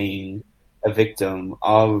Ehle playing a victim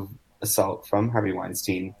of assault from Harvey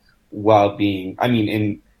Weinstein while being,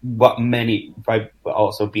 by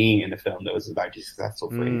also being in a film that was largely successful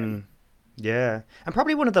for him. Yeah, and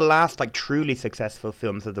probably one of the last like truly successful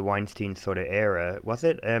films of the Weinstein sort of era, was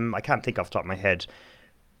it? I can't think off the top of my head.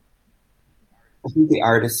 I think The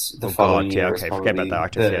Artist, following year, okay, forget about The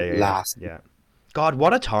Artist. Yeah. God,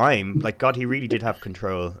 what a time! Like, God, he really did have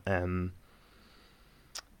control.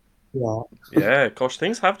 Yeah, gosh,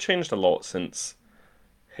 things have changed a lot since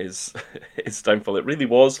his downfall. It really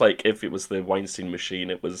was like, if it was the Weinstein machine,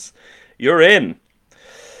 it was, you're in.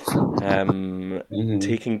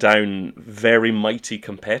 Taking down very mighty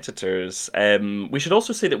competitors. We should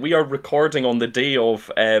also say that we are recording on the day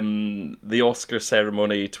of the Oscar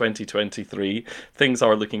ceremony 2023. Things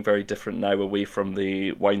are looking very different now, away from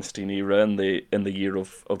the Weinstein era and in the year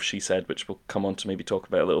of She Said, which we'll come on to maybe talk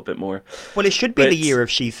about a little bit more. Well, it should be the year of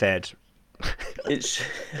She Said. No,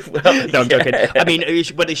 I'm joking. I mean,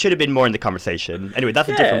 it should have been more in the conversation. Anyway, that's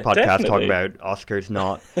a different podcast, definitely. Talking about Oscars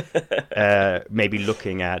not maybe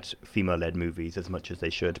looking at female-led movies as much as they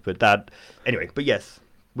should. But yes,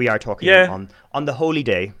 we are talking on the holy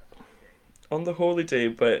day. On the holy day,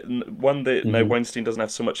 but one that now Weinstein doesn't have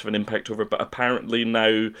so much of an impact over, but apparently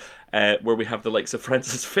now where we have the likes of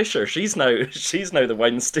Frances Fisher, she's now the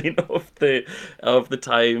Weinstein of the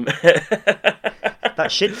time.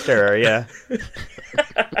 That shit stirrer, yeah.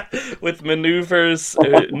 With maneuvers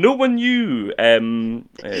no one knew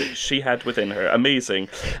she had within her. Amazing.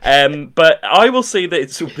 But I will say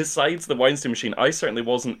that, so besides the Weinstein machine, I certainly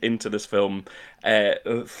wasn't into this film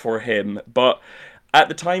for him. But at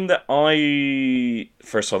the time that I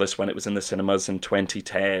first saw this, when it was in the cinemas in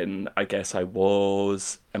 2010, I guess I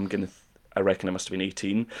reckon I must have been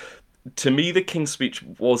 18. To me, The King's Speech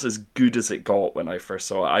was as good as it got when I first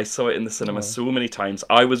saw it. I saw it in the cinema so many times.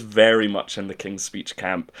 I was very much in the King's Speech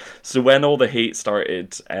camp. So when all the hate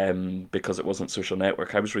started, because it wasn't Social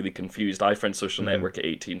Network, I was really confused. I found Social Network at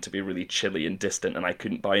 18 to be really chilly and distant, and I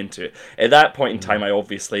couldn't buy into it. At that point in time, I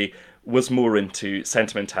obviously was more into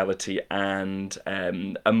sentimentality and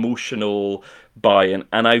emotional buy-in,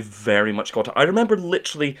 and I very much got it. I remember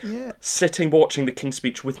literally sitting watching The King's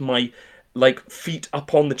Speech with my feet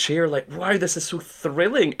up on the chair, wow, this is so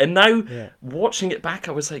thrilling. And now watching it back,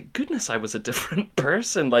 I was like, goodness, I was a different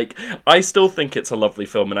person. I still think it's a lovely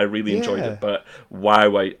film and I really enjoyed it, but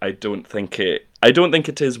wow, I don't think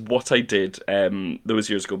it is what I did those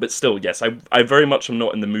years ago. But still, yes, I very much am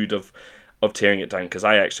not in the mood of tearing it down, because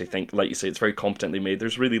I actually think, like you say, it's very competently made.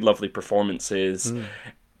 There's really lovely performances.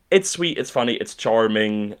 It's sweet, it's funny, it's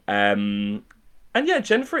charming. And yeah,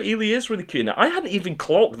 Jennifer Ehle is really cute. Now, I hadn't even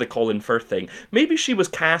clocked the Colin Firth thing. Maybe she was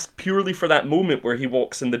cast purely for that moment where he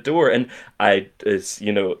walks in the door, and I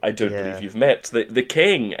don't believe you've met the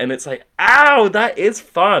king, and it's like, ow, that is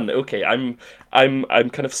fun. Okay, I'm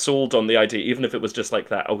kind of sold on the idea, even if it was just like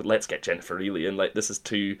that. Oh, let's get Jennifer Ehle, and this is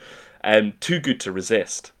too good to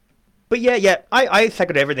resist. But yeah, I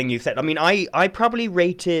second everything you said. I mean, I probably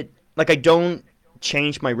rate it, I don't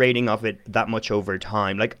change my rating of it that much over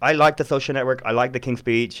time. I like The Social Network, I like The King's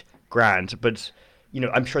Speech, grand, but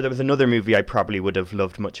I'm sure there was another movie I probably would have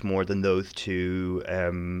loved much more than those two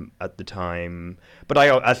at the time. But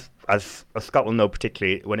I, as Scott will know,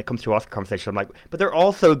 particularly when it comes to Oscar conversation, I'm like, but they're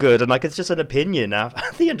all so good, and it's just an opinion. At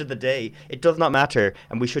the end of the day, it does not matter,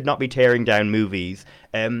 and we should not be tearing down movies.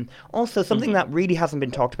 Also, something that really hasn't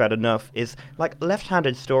been talked about enough is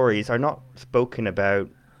left-handed stories are not spoken about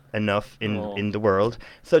enough in the world.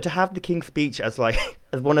 So to have The King's Speech as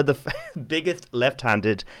as one of the biggest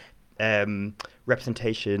left-handed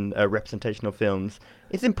representational films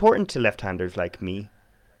is important to left-handers like me,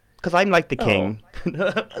 because I'm like the king.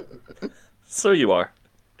 So you are.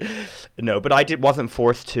 No, but I wasn't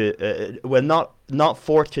forced to. Not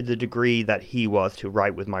forced to the degree that he was to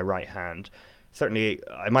write with my right hand. Certainly,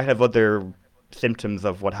 I might have other symptoms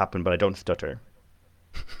of what happened, but I don't stutter.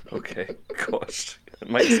 Okay, gosh. It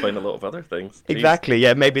might explain a lot of other things. Jeez. Exactly,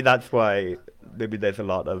 yeah, maybe that's why. Maybe there's a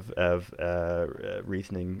lot of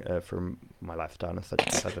reasoning for my lifestyle and such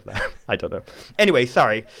because of that. I don't know. Anyway,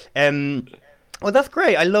 sorry. Well, that's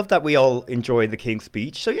great. I love that we all enjoy The King's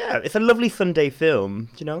Speech. So yeah, it's a lovely Sunday film,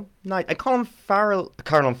 Nice. And Colin Farrell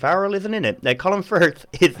isn't in it. Colin Firth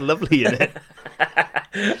is lovely in it.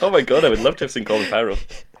 Oh my god, I would love to have seen Colin Farrell.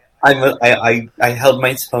 I held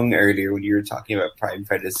my tongue earlier when you were talking about Pride and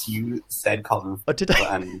Prejudice. You said Colin Farrell. Did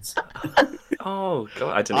I? Oh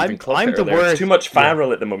god, I didn't even clock I'm it the earlier. worst. It's too much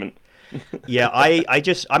Farrell at the moment. Yeah,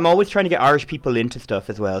 I'm always trying to get Irish people into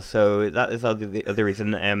stuff as well, so that is the other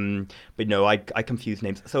reason. But no, I confuse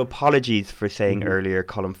names. So apologies for saying earlier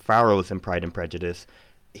Colin Farrell's in Pride and Prejudice.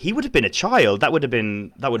 He would have been a child. That would have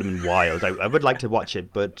been wild. I would like to watch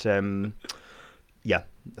it, but yeah,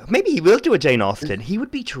 maybe he will do a Jane Austen. He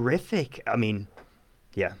would be terrific. I mean,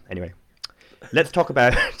 yeah. Anyway. Let's talk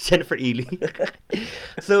about Jennifer Ehle.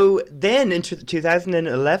 So then in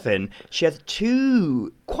 2011, she has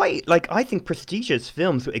two quite, I think, prestigious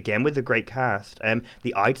films, again, with a great cast.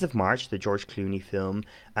 The Ides of March, the George Clooney film,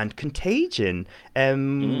 and Contagion,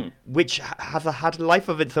 which has had a life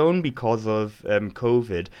of its own because of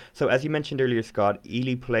COVID. So as you mentioned earlier, Scott,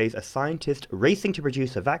 Ehle plays a scientist racing to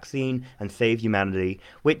produce a vaccine and save humanity,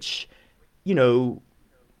 which,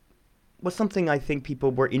 was something I think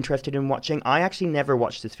people were interested in watching. I actually never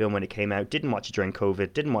watched this film when it came out, didn't watch it during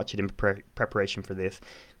COVID, didn't watch it in preparation for this,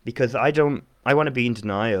 because I want to be in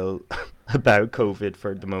denial about COVID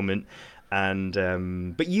for the moment. And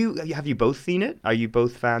but have you both seen it? Are you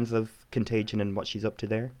both fans of Contagion and what she's up to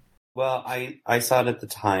there? Well, I saw it at the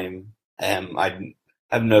time. I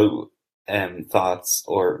have no thoughts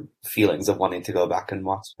or feelings of wanting to go back and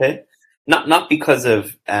watch it. Not because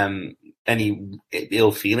of any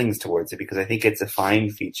ill feelings towards it, because I think it's a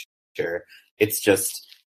fine feature. It's just,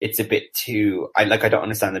 it's a bit too, I don't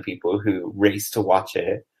understand the people who race to watch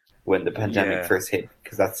it when the pandemic first hit,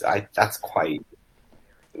 because that's quite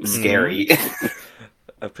scary.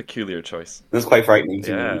 A peculiar choice. That's quite frightening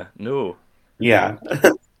to me. Yeah, no. Yeah.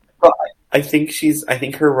 But I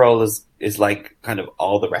think her role is like kind of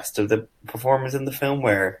all the rest of the performers in the film,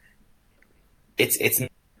 where it's not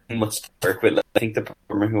much to work with. I think the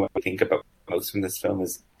performer who I think about most from this film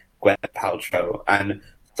is Gwyneth Paltrow, and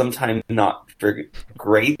sometimes not for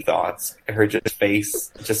great thoughts, her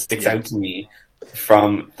face just sticks out to me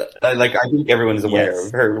from like I think everyone is aware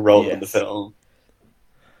of her role in the film.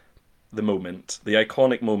 The moment, the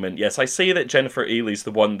iconic moment. Yes, I say that Jennifer Ehley's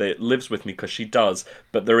the one that lives with me because she does,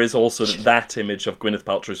 but there is also that image of Gwyneth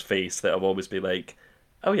Paltrow's face that I'll always be like,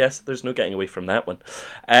 oh yes, there's no getting away from that one.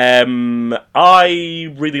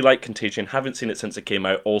 I really like Contagion. Haven't seen it since it came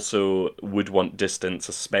out. Also would want distance,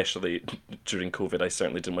 especially during COVID. I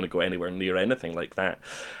certainly didn't want to go anywhere near anything like that.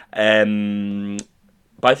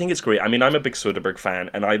 But I think it's great. I mean, I'm a big Soderbergh fan,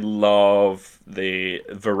 and I love the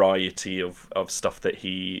variety of stuff that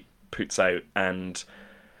he puts out, and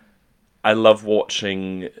I love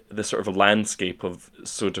watching the sort of landscape of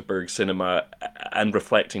Soderbergh cinema and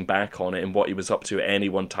reflecting back on it and what he was up to at any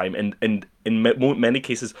one time, and in many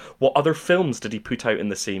cases, what other films did he put out in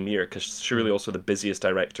the same year, because surely also the busiest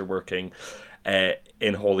director working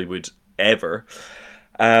in Hollywood ever.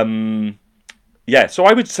 Yeah, so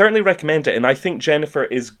I would certainly recommend it, and I think Jennifer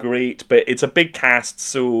is great, but it's a big cast,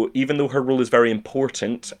 so even though her role is very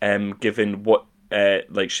important, given what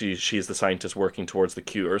like she is the scientist working towards the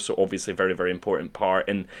cure, so obviously a very, very important part,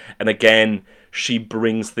 and again she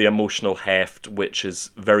brings the emotional heft which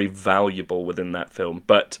is very valuable within that film.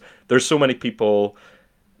 But there's so many people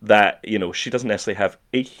that, you know, she doesn't necessarily have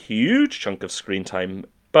a huge chunk of screen time,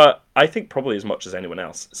 but I think probably as much as anyone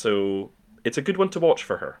else, so it's a good one to watch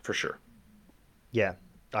for her, for sure. Yeah,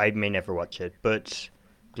 I may never watch it, but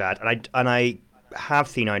glad. And I have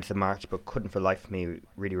seen Ides of March, but couldn't for the life of me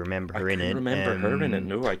really remember her in it. Remember her in it?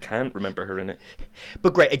 No, I can't remember her in it.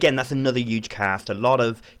 But great, again, that's another huge cast, a lot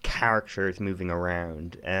of characters moving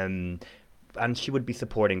around, and she would be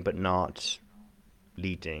supporting but not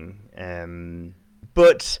leading.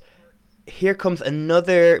 But here comes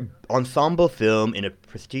another ensemble film in a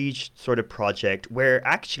prestige sort of project where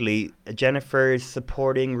actually Jennifer's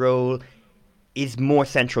supporting role is more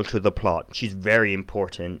central to the plot. She's very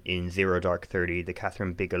important in Zero Dark 30, the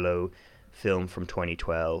Catherine Bigelow film from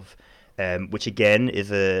 2012, which again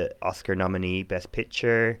is a Oscar nominee, Best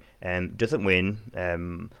Picture. Doesn't win,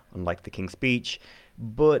 unlike The King's Speech,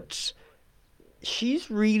 but she's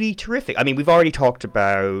really terrific. I mean, we've already talked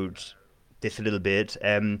about this a little bit,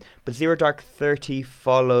 but Zero Dark 30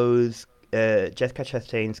 follows Jessica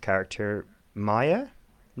Chastain's character, Maya.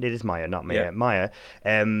 It is Maya, not Maya. Yeah. Maya.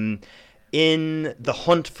 In the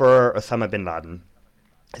hunt for Osama bin Laden,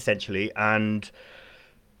 essentially, and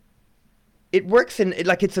it works in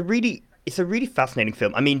like it's a really fascinating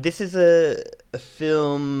film. I mean, this is a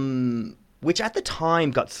film which at the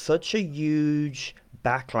time got such a huge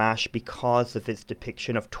backlash because of its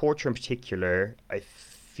depiction of torture in particular. I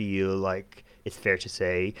feel like it's fair to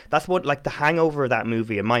say that's what, like, the hangover of that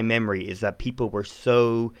movie in my memory is that people were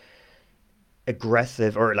so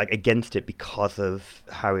aggressive or like against it because of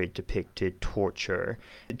how it depicted torture.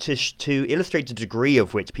 To illustrate the degree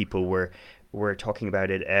of which people were talking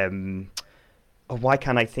about it, why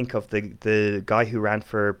can't I think of the guy who ran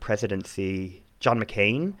for presidency, John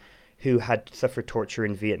McCain, who had suffered torture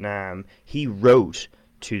in Vietnam. He wrote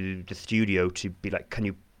to the studio to be like, can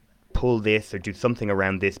you pull this or do something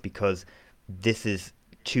around this, because this is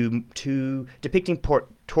too depicting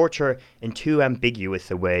torture in too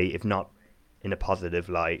ambiguous a way, if not in a positive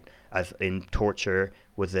light, as in torture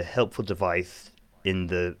was a helpful device in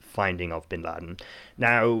the finding of bin Laden.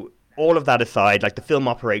 Now, all of that aside, like, the film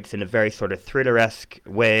operates in a very sort of thriller-esque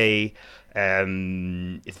way.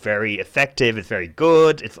 It's very effective, it's very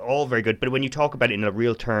good, it's all very good. But when you talk about it in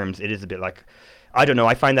real terms, it is a bit like, I don't know,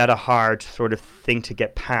 I find that a hard sort of thing to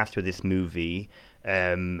get past with this movie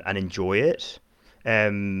and enjoy it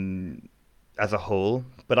as a whole.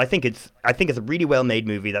 But I think it's a really well-made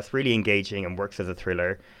movie that's really engaging and works as a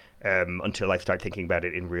thriller until I start thinking about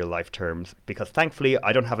it in real-life terms. Because thankfully,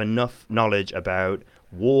 I don't have enough knowledge about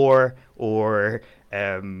war or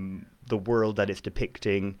the world that it's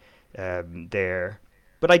depicting there.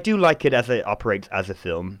 But I do like it as it operates as a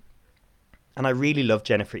film. And I really love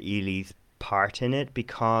Jennifer Ehley's part in it,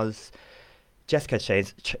 because Jessica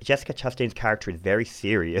Chastain's character is very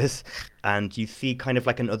serious, and you see kind of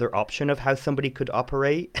like another option of how somebody could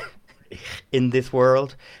operate in this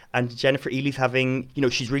world. And Jennifer Ehley's having, you know,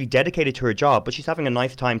 she's really dedicated to her job, but she's having a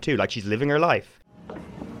nice time too, like she's living her life.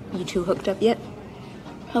 You two hooked up yet?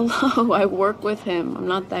 Hello, I work with him. I'm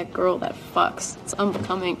not that girl that fucks. It's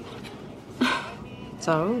unbecoming.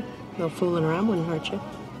 So, no fooling around wouldn't hurt you.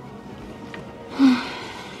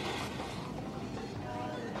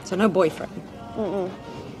 So no boyfriend. Mm-mm.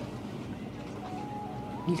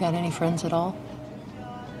 You got any friends at all?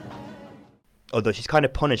 Although she's kind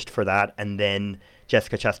of punished for that, and then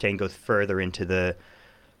Jessica Chastain goes further into the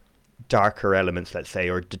darker elements, let's say,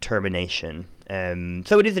 or determination.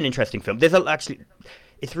 So it is an interesting film.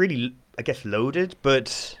 It's really, I guess, loaded,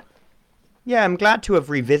 but yeah, I'm glad to have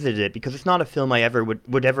revisited it because it's not a film I ever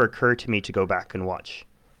would ever occur to me to go back and watch.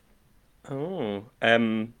 Oh,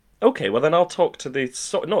 okay. Well, then I'll talk to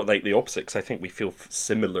not like the opposite, 'cause I think we feel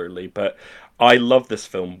similarly. But I love this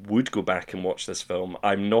film. Would go back and watch this film.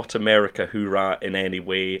 I'm not America hoorah in any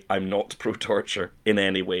way. I'm not pro-torture in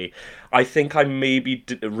any way. I think I maybe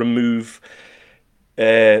remove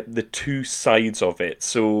the two sides of it.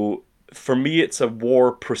 So for me, it's a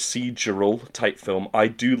war procedural type film. I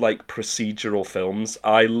do like procedural films.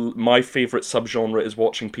 My favorite subgenre is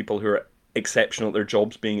watching people who are exceptional at their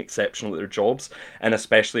jobs being exceptional at their jobs, and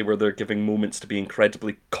especially where they're giving moments to be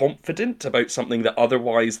incredibly confident about something that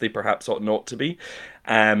otherwise they perhaps ought not to be.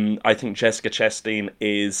 I think Jessica Chastain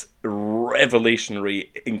is revelationary,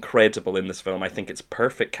 incredible in this film. I think it's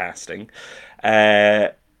perfect casting.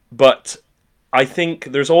 But I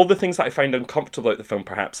think there's all the things that I find uncomfortable about the film,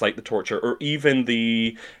 perhaps, like the torture, or even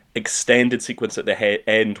the extended sequence at the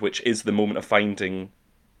end, which is the moment of finding,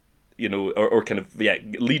 or kind of,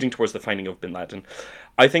 leading towards the finding of bin Laden.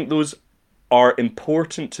 I think those are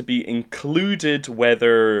important to be included,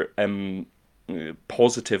 whether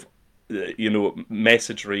positive,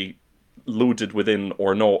 messagery loaded within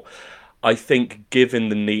or not. I think given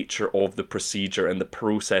the nature of the procedure and the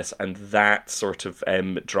process and that sort of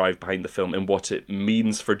drive behind the film and what it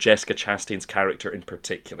means for Jessica Chastain's character in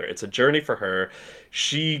particular. It's a journey for her.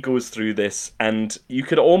 She goes through this, and you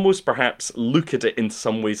could almost perhaps look at it in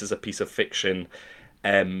some ways as a piece of fiction,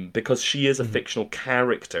 because she is a fictional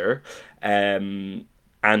character, and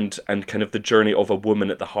kind of the journey of a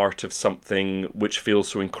woman at the heart of something which feels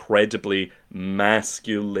so incredibly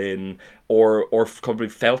masculine, or probably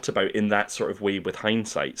felt about in that sort of way with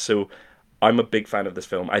hindsight. So I'm a big fan of this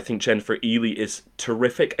film. I think Jennifer Ehle is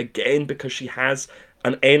terrific, again, because she has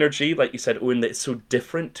an energy, like you said, Eoin, that is so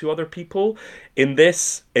different to other people. In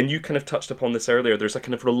this, and you kind of touched upon this earlier, there's a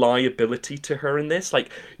kind of reliability to her in this. Like,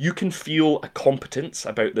 you can feel a competence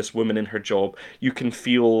about this woman in her job. You can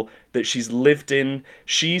feel that she's lived in.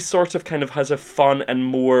 She sort of kind of has a fun and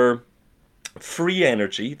more free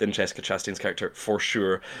energy than Jessica Chastain's character, for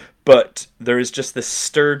sure. But there is just this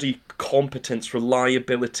sturdy competence,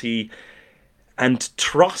 reliability, and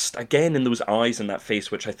trust, again, in those eyes and that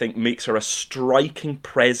face, which I think makes her a striking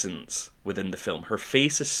presence within the film. Her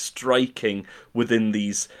face is striking within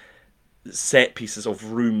these set pieces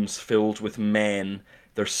of rooms filled with men.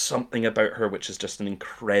 There's something about her which is just an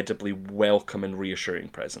incredibly welcome and reassuring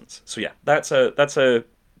presence. So yeah, that's a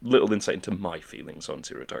little insight into my feelings on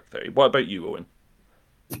Zero Dark Thirty. What about you, Eoin?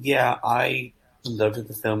 Yeah, I loved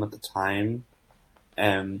the film at the time.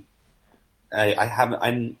 I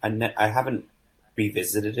haven't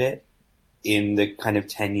revisited it in the kind of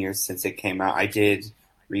 10 years since it came out. I did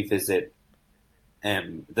revisit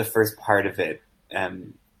the first part of it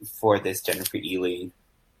for this Jennifer Ehle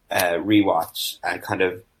rewatch. I kind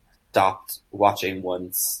of stopped watching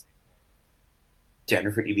once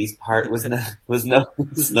Jennifer Ehle's part was no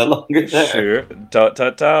longer there. Sure. ...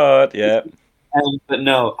 Yeah. But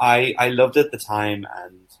no, I loved it at the time,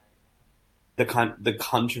 and the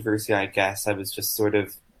controversy, I guess, I was just sort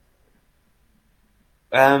of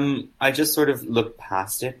I just sort of looked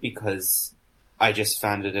past it because I just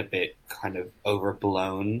found it a bit kind of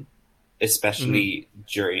overblown, especially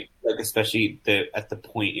at the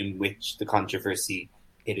point in which the controversy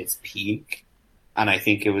hit its peak. And I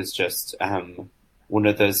think it was just one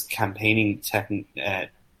of those campaigning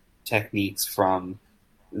techniques from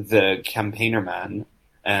the campaigner man,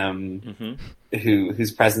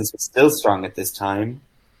 whose presence was still strong at this time.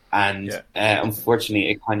 And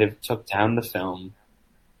unfortunately, it kind of took down the film,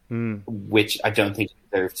 which I don't think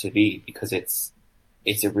it deserved to be, because it's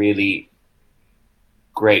a really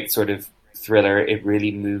great sort of thriller. It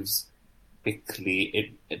really moves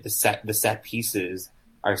quickly. The set pieces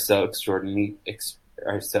are so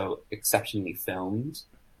exceptionally filmed,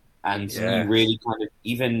 and you really kind of,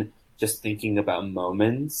 even just thinking about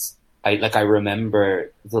moments, I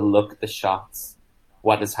remember the look, the shots,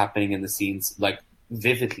 what is happening in the scenes, like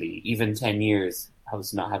vividly, even 10 years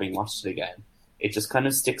post not having watched it again. It just kind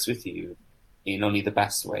of sticks with you in only the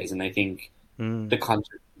best ways. And I think the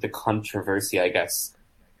controversy, I guess,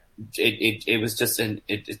 it was just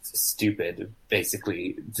it's stupid,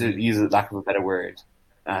 basically, to use a lack of a better word.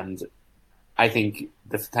 And I think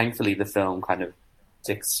thankfully the film kind of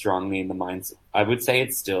sticks strongly in the minds. I would say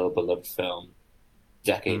it's still a beloved film.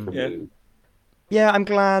 decade Yeah. removed. Yeah, I'm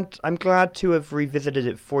glad to have revisited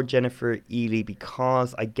it for Jennifer Ehle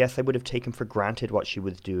because I guess I would have taken for granted what she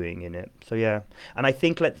was doing in it. So yeah, and I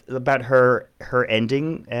think about her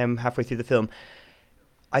ending halfway through the film.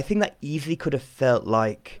 I think that easily could have felt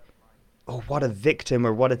like, oh, what a victim,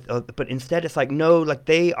 or what a. But instead, it's like no, like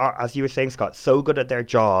they are, as you were saying, Scott, so good at their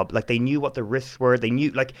job. Like they knew what the risks were. They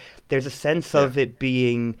knew, like, there's a sense of it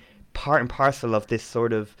being part and parcel of this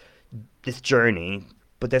sort of this journey,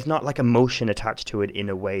 but there's not like emotion attached to it in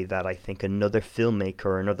a way that I think another filmmaker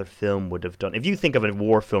or another film would have done. If you think of a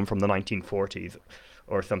war film from the 1940s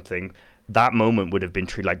or something, that moment would have been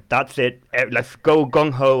treated like, that's it, let's go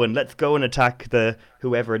gung ho and let's go and attack the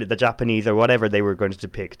Japanese or whatever they were going to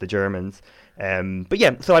depict, the Germans. But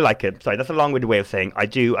yeah, so I like it. Sorry, that's a long-winded way of saying I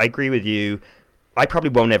agree with you. I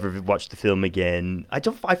probably won't ever watch the film again. I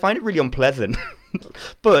find it really unpleasant,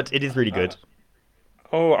 but it is really good.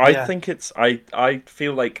 Oh, I think it's... I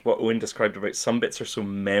feel like what Owen described about some bits are so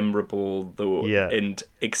memorable, though, and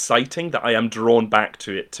exciting, that I am drawn back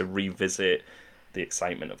to it to revisit the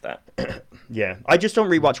excitement of that. Yeah, I just don't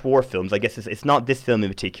rewatch war films. I guess it's not this film in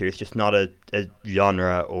particular. It's just not a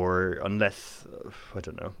genre, or unless, I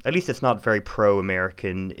don't know. At least it's not very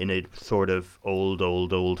pro-American in a sort of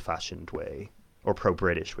old-fashioned way, or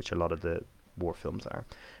pro-British, which a lot of the war films are.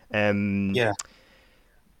 Yeah.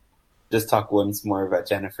 Just talk once more about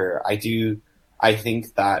Jennifer. I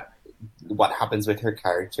think that what happens with her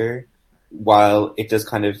character, while it does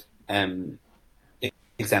kind of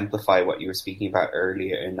exemplify what you were speaking about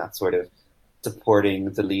earlier in that sort of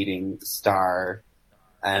supporting the leading star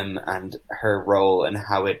and her role, and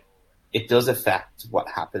how it does affect what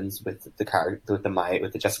happens with the character,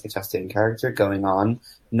 with the Jessica Chastain character going on,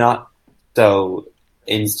 not so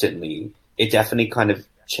instantly. It definitely kind of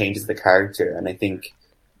changes the character, and I think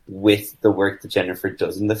with the work that Jennifer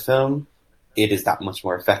does in the film, it is that much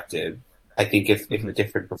more effective. I think if a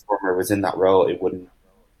different performer was in that role, it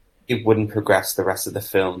wouldn't progress the rest of the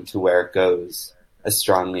film to where it goes as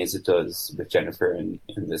strongly as it does with Jennifer in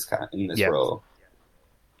this role.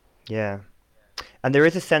 Yeah. And there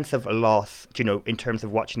is a sense of a loss, in terms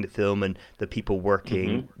of watching the film and the people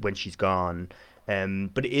working when she's gone.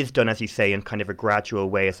 But it is done, as you say, in kind of a gradual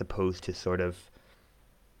way, as opposed to sort of,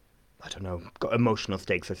 I don't know, emotional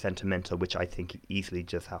stakes or sentimental, which I think easily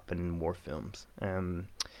just happen in war films.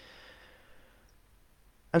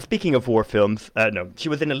 And speaking of war films, no, she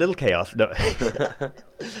was in A Little Chaos. No,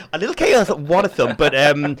 A Little Chaos, what a film! But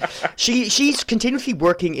she's continuously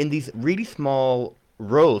working in these really small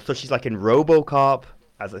roles. So she's like in RoboCop,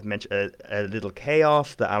 as I mentioned, A Little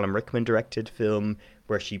Chaos, the Alan Rickman directed film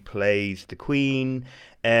where she plays the Queen.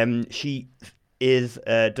 She does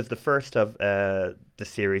the first of the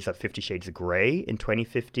series of 50 Shades of Grey in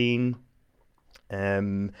 2015.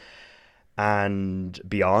 And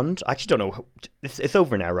beyond. I actually don't know. It's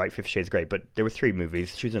over now, right? 50 Shades of Grey, but there were 3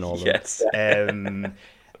 movies. She was in all of them. Yes.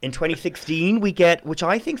 In 2016, we get, which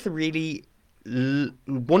I think is a really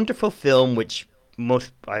wonderful film, which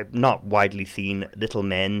I've not widely seen, Little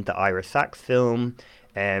Men, the Ira Sachs film,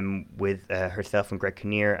 with herself and Greg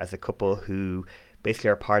Kinnear as a couple who basically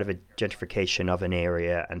are part of a gentrification of an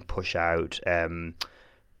area and push out.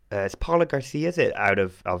 It's Paula Garcia's out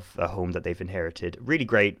of a home that they've inherited. Really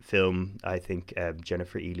great film. I think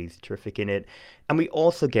Jennifer Ehle's terrific in it. And we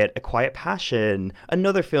also get A Quiet Passion,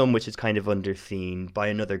 another film which is kind of underseen by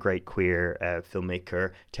another great queer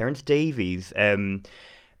filmmaker, Terence Davies. And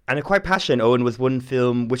A Quiet Passion, Owen, was one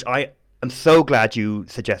film which I am so glad you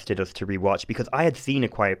suggested us to rewatch, because I had seen A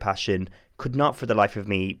Quiet Passion, could not for the life of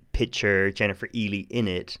me picture Jennifer Ehle in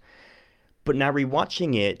it. But now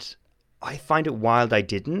rewatching it, I find it wild I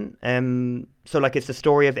didn't. So, like, it's the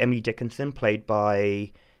story of Emily Dickinson, played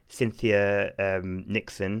by Cynthia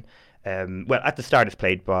Nixon. Well, at the start, it's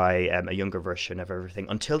played by a younger version of everything,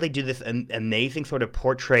 until they do this amazing sort of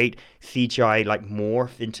portrait CGI, like,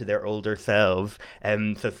 morph into their older selves.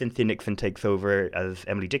 So Cynthia Nixon takes over as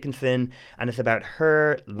Emily Dickinson, and it's about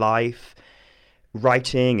her life,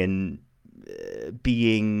 writing and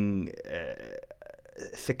being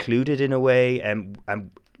secluded in a way, and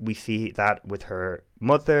we see that with her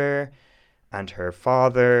mother and her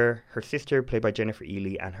father, her sister, played by Jennifer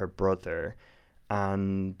Ehle, and her brother.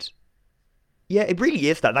 And yeah, it really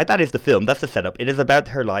is that. Like, that is the film. That's the setup. It is about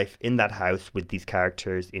her life in that house with these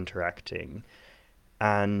characters interacting.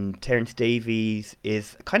 And Terence Davies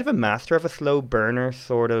is kind of a master of a slow burner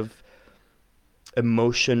sort of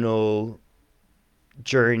emotional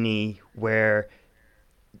journey where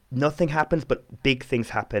nothing happens, but big things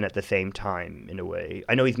happen at the same time, in a way.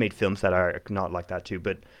 I know he's made films that are not like that too,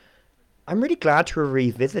 but I'm really glad to have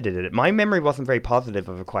revisited it. My memory wasn't very positive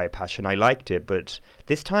of A Quiet Passion. I liked it, but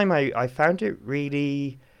this time I found it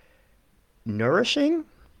really nourishing.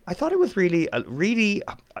 I thought it was really, I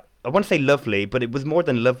want to say lovely, but it was more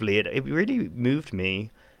than lovely. It really moved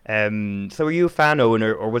me. So were you a fan, Owen,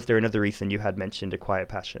 or was there another reason you had mentioned A Quiet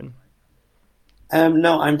Passion?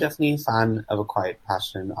 No, I'm definitely a fan of A Quiet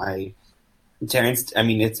Passion. Terence, I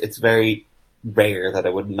mean, it's very rare that I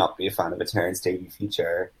would not be a fan of a Terence Daly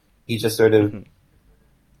feature. He just sort of,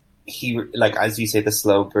 like, as you say, the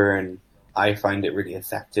slow burn, I find it really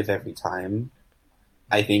effective every time.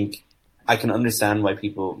 I think I can understand why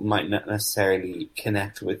people might not necessarily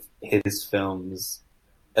connect with his films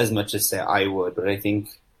as much as, say, I would, but I think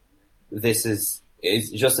this is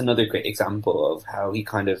just another great example of how he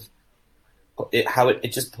kind of,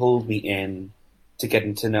 it just pulled me in to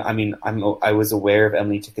getting to know. I mean, I was aware of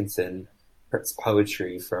Emily Dickinson's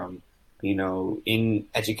poetry from, in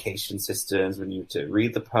education systems when you have to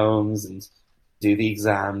read the poems and do the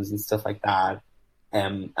exams and stuff like that.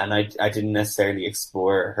 And I didn't necessarily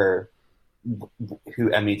explore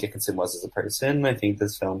who Emily Dickinson was as a person. I think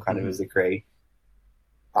this film kind of is a great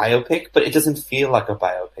biopic, but it doesn't feel like a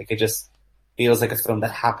biopic. It just feels like a film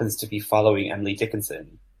that happens to be following Emily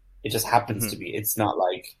Dickinson. It just happens to be. It's not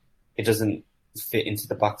like, it doesn't fit into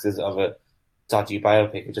the boxes of a dodgy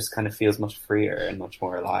biopic. It just kind of feels much freer and much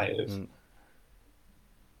more alive.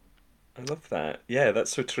 I love that. Yeah,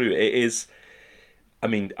 that's so true. It is. I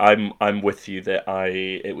mean, I'm with you that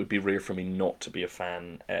it would be rare for me not to be a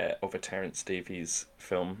fan of a Terence Davies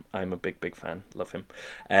film. I'm a big fan. Love him.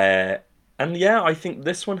 And yeah, I think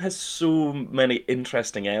this one has so many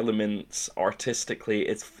interesting elements artistically.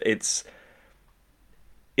 It's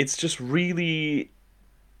just really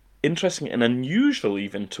interesting and unusual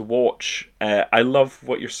even to watch. I love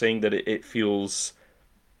what you're saying, that it feels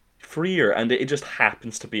freer and it just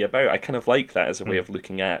happens to be about. I kind of like that as a way of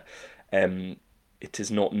looking at. It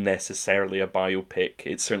is not necessarily a biopic.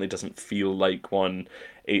 It certainly doesn't feel like one.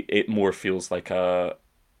 It more feels like a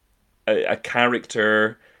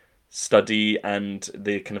character study and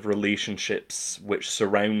the kind of relationships which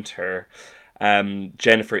surround her.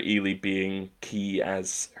 Jennifer Ehle being key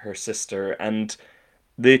as her sister, and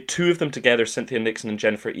the two of them together, Cynthia Nixon and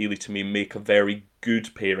Jennifer Ehle, to me make a very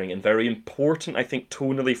good pairing and very important, I think,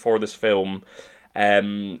 tonally for this film.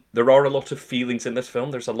 There are a lot of feelings in this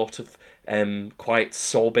film. There's a lot of quiet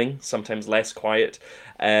sobbing, sometimes less quiet.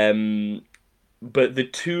 But the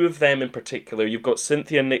two of them in particular, you've got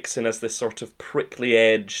Cynthia Nixon as this sort of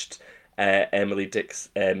prickly-edged Emily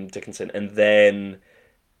Dickinson, and then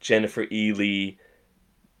Jennifer Ehle,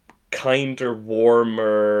 kinder,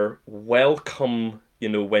 warmer, welcome,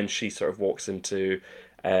 when she sort of walks into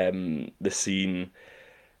the scene.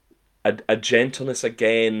 A gentleness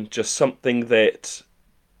again, just something that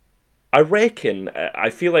I reckon, I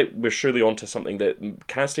feel like we're surely onto something that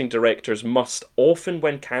casting directors must often,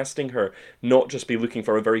 when casting her, not just be looking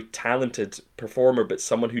for a very talented performer, but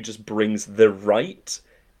someone who just brings the right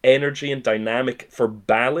energy and dynamic for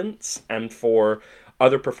balance and for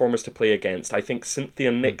other performers to play against. I think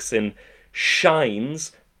Cynthia Nixon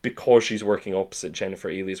shines because she's working opposite Jennifer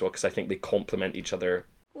Ehle as well, because I think they complement each other.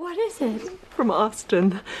 What is it? From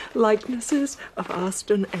Austin. Likenesses of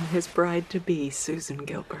Austin and his bride-to-be, Susan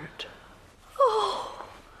Gilbert. Oh.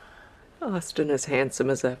 Austin as handsome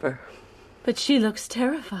as ever. But she looks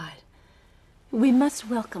terrified. We must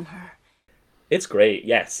welcome her. It's great,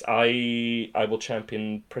 yes. I will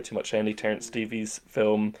champion pretty much any Terence Davies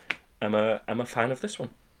film. I'm a fan of this one.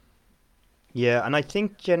 Yeah, and I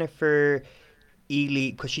think Jennifer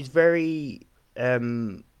Ehle, because she's very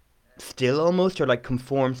still almost, or like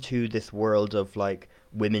conforms to this world of like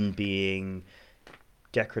women being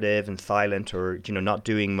decorative and silent, or not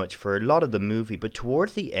doing much for a lot of the movie. But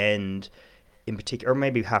towards the end, in particular, or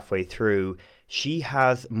maybe halfway through, she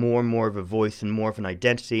has more and more of a voice and more of an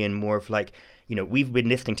identity and more of like, we've been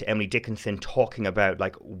listening to Emily Dickinson talking about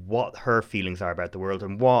like what her feelings are about the world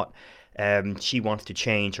and what she wants to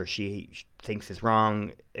change or she thinks is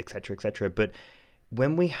wrong, etc., etc. But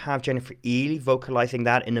when we have Jennifer Ehle vocalizing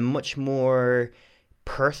that in a much more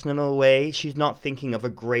personal way, she's not thinking of a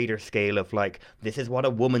greater scale of like, this is what a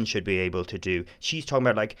woman should be able to do. She's talking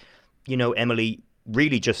about like, Emily,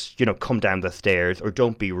 really just, come down the stairs, or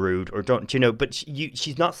don't be rude, or don't, but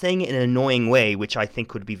she's not saying it in an annoying way, which I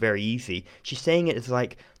think would be very easy. She's saying it as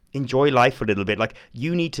like, enjoy life a little bit. Like,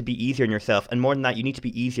 you need to be easier on yourself. And more than that, you need to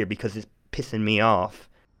be easier because it's pissing me off.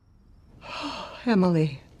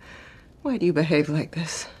 Emily, why do you behave like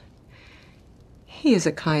this? He is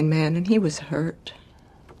a kind man and he was hurt.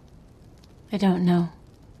 I don't know.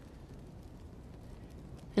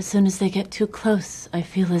 As soon as they get too close, I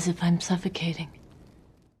feel as if I'm suffocating.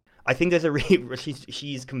 I think there's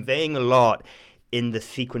she's conveying a lot in the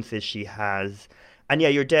sequences she has. And yeah,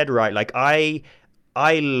 you're dead right. Like I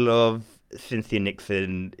love Cynthia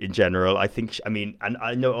Nixon in general. I think, and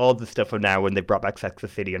I know all the stuff of now when they brought back Sex and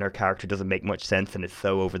the City and her character doesn't make much sense and it's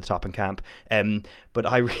so over the top and camp. But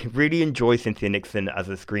I really enjoy Cynthia Nixon as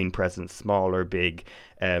a screen presence, small or big.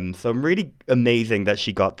 So I'm really amazing that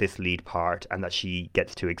she got this lead part and that she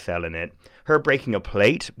gets to excel in it. Her breaking a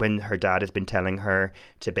plate when her dad has been telling her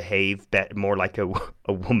to behave more like a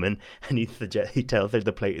woman, and he tells her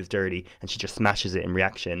the plate is dirty, and she just smashes it in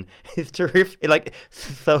reaction. It's terrific, like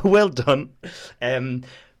so well done.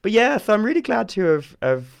 But yeah, so I'm really glad to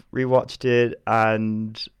have rewatched it,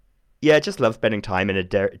 and yeah, I just love spending time in a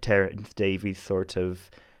Terence Davies sort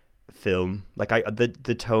of film. Like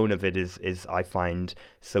the tone of it is I find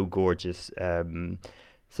so gorgeous.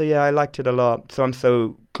 So yeah, I liked it a lot. So I'm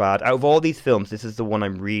so glad. Out of all these films, this is the one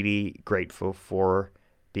I'm really grateful for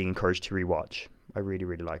being encouraged to rewatch. I really,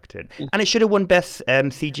 really liked it. And it should have won Best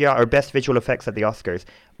CGI or Best Visual Effects at the Oscars.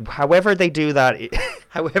 However they do that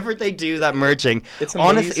merging. It's amazing.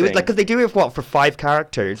 Honestly, it was like, because they do it for 5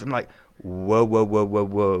 characters. I'm like,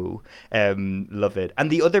 whoa. Love it. And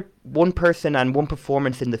the other one person and one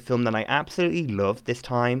performance in the film that I absolutely loved this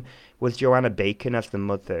time was Joanna Bacon as the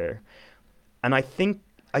mother. And I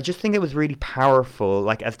just think it was really powerful,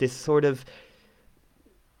 like as this sort of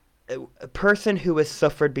a person who has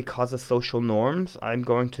suffered because of social norms, I'm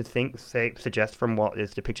going to suggest from what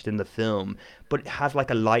is depicted in the film, but has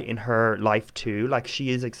like a light in her life too. Like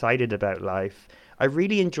she is excited about life. I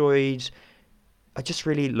just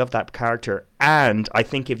really love that character. And I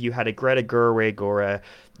think if you had a Greta Gerwig or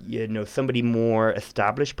somebody more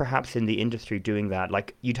established perhaps in the industry doing that,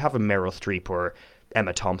 like you'd have a Meryl Streep or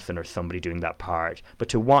Emma Thompson or somebody doing that part. But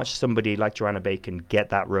to watch somebody like Joanna Bacon get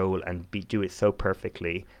that role and do it so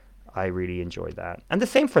perfectly, I really enjoyed that. And the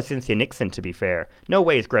same for Cynthia Nixon, to be fair. No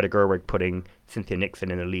way is Greta Gerwig putting Cynthia Nixon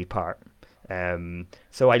in a lead part.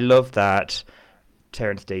 So I love that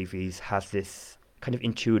Terence Davies has this kind of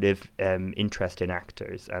intuitive interest in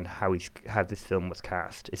actors, and how this film was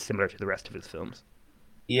cast is similar to the rest of his films.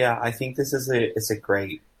 Yeah, I think this is a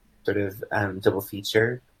great sort of double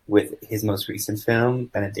feature with his most recent film,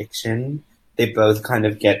 Benediction. They both kind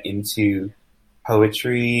of get into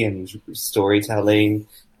poetry and storytelling,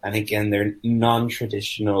 and again, they're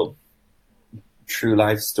non-traditional true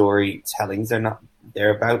life storytellings.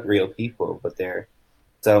 They're about real people, but they're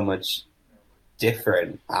so much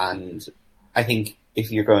different. And I think if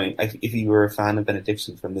you were a fan of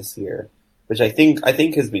Benediction from this year, which I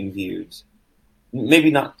think has been viewed, maybe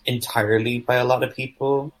not entirely by a lot of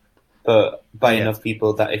people, but by enough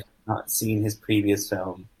people that if you've not seen his previous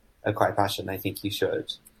film, A Quiet Passion, I think you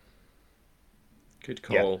should. Good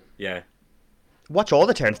call. Yeah. Watch all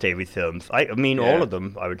the Terence Davies films. All of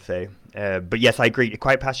them, I would say. But yes, I agree. A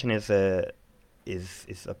Quiet Passion is up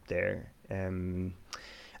there. And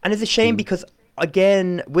it's a shame because,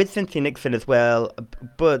 again, with Cynthia Nixon as well,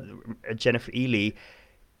 but Jennifer Ehle,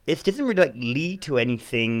 it doesn't really lead to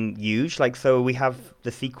anything huge. So we have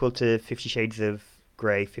the sequel to 50 Shades of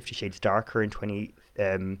Grey, 50 Shades Darker in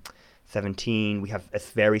 2017. We have a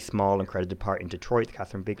very small and credited part in Detroit, the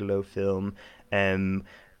Catherine Bigelow film.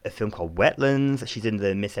 A film called Wetlands. She's in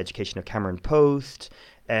the Miseducation of Cameron Post.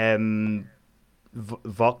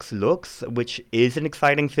 Vox Lux, which is an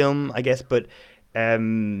exciting film, I guess, but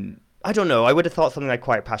I don't know. I would have thought something like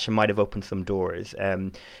Quiet Passion might have opened some doors.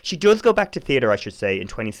 She does go back to theatre, I should say, in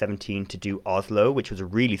 2017 to do Oslo, which was a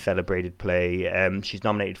really celebrated play. She's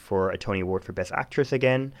nominated for a Tony Award for Best Actress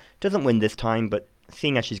again. Doesn't win this time, but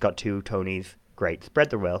seeing as she's got 2 Tonys, great. Spread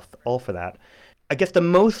the wealth, all for that. I guess the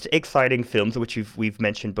most exciting films, which we've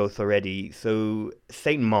mentioned both already. So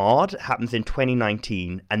Saint Maud happens in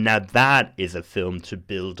 2019, and now that is a film to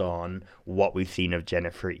build on what we've seen of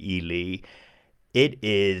Jennifer Ehle. It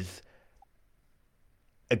is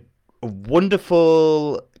a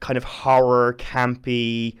wonderful kind of horror,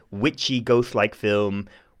 campy, witchy, ghost-like film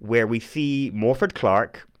where we see Morford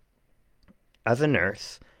Clark as a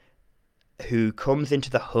nurse who comes into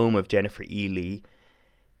the home of Jennifer Ehle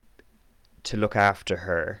to look after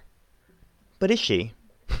her. But is she?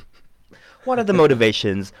 What are the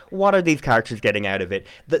motivations? What are these characters getting out of it?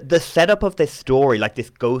 The setup of this story, like this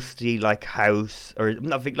ghostly house, or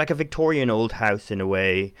not, like a Victorian old house in a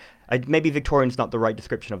way. Maybe Victorian's not the right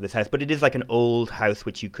description of this house, but it is like an old house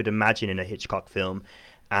which you could imagine in a Hitchcock film.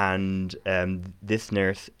 And this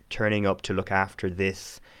nurse turning up to look after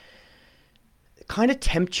this kind of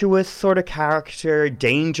tempestuous sort of character,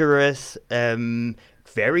 dangerous,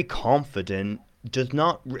 very confident, does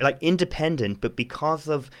not like independent, but because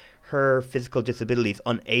of her physical disabilities,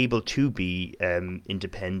 unable to be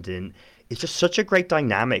independent. It's just such a great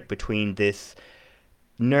dynamic between this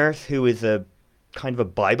nurse who is a kind of a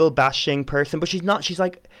Bible bashing person, but she's not. She's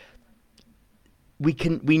like,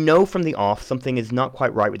 we know from the off something is not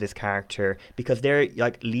quite right with this character because they're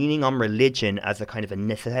like leaning on religion as a kind of a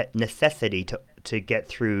necessity to get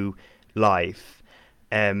through life.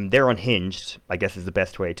 They're unhinged, I guess, is the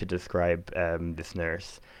best way to describe this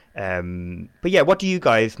nurse. But yeah, what do you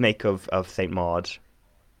guys make of Saint Maud?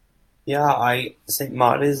 Yeah, Saint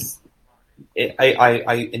Maud is.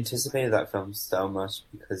 I anticipated that film so much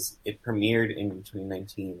because it premiered in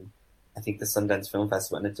 2019. I think the Sundance Film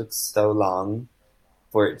Festival, and it took so long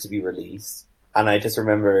for it to be released. And I just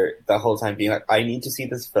remember the whole time being like, I need to see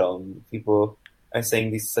this film. People are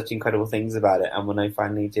saying these such incredible things about it. And when I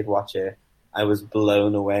finally did watch it, I was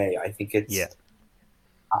blown away. I think it's... Yeah.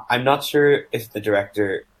 I'm not sure if the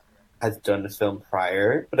director has done a film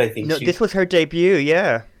prior, but I think this was her debut,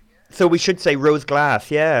 yeah. So we should say Rose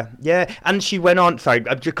Glass, yeah. And she went on, sorry,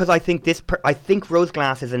 because I think I think Rose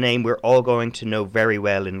Glass is a name we're all going to know very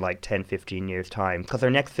well in like 10, 15 years' time. Because her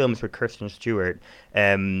next film is with Kirsten Stewart.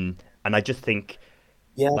 And I just think,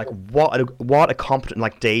 like, what a competent,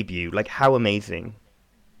 like, debut. Like, how amazing.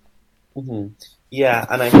 Mm-hmm. Yeah,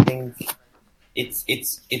 and I think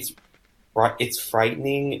it's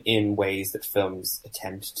frightening in ways that films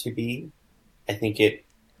attempt to be. I think it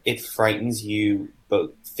frightens you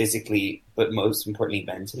both physically, but most importantly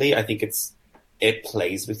mentally. I think it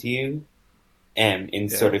plays with you, in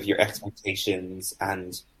sort of your expectations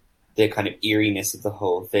and the kind of eeriness of the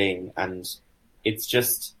whole thing. And it's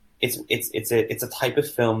just it's a type of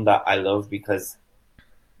film that I love because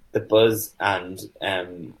the buzz and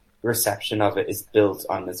reception of it is built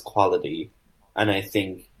on its quality. And I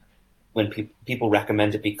think when people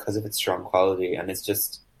recommend it because of its strong quality, and it's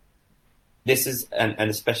just. This is, and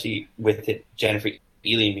especially with it, Jennifer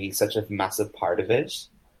Ehle being such a massive part of it.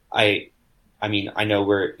 I mean, I know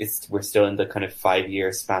we're still in the kind of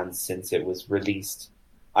 5-year span since it was released.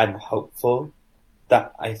 I'm hopeful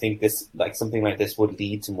that I think this, like something like this, would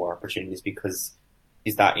lead to more opportunities because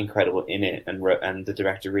she's that incredible in it, and the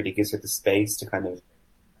director really gives her the space to kind of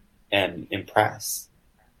impress.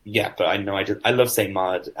 Yeah, but I know I love Saint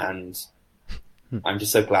Maud, and I'm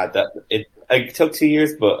just so glad that it took 2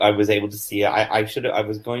 years, but I was able to see it. I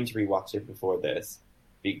was going to rewatch it before this,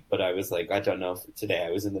 but I was like, I don't know if today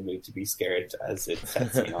I was in the mood to be scared as it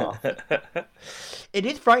sets me off. It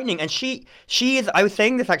is frightening, and she is. I was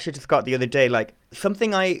saying this actually to Scott the other day. Like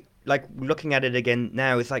something I like looking at it again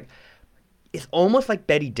now is like it's almost like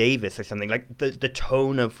Bette Davis or something. Like the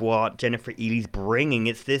tone of what Jennifer Ehle's bringing.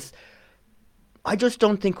 It's this. I just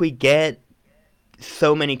don't think we get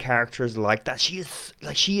so many characters like that. She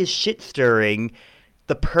is shit stirring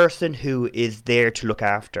the person who is there to look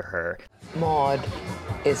after her. Maud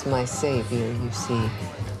is my savior, you see.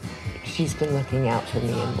 She's been looking out for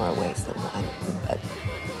me in more ways than one. But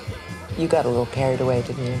you got a little carried away,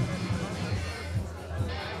 didn't you?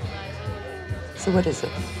 So what is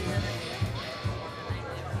it?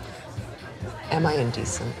 Am I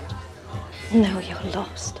indecent? No, you're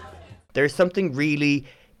lost. There's something really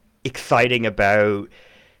exciting about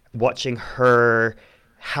watching her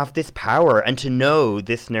have this power and to know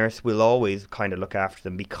this nurse will always kind of look after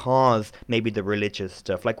them because maybe the religious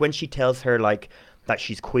stuff, like when she tells her like that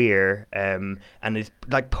she's queer and is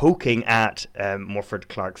like poking at Morford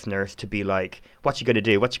Clark's nurse to be like, what you gonna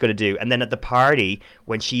do, and then at the party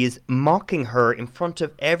when she is mocking her in front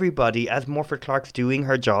of everybody as Morford Clark's doing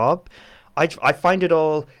her job, I find it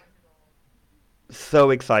all so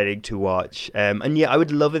exciting to watch. And yeah, I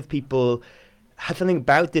would love if people had something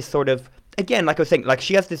about this sort of, again, like I was saying, like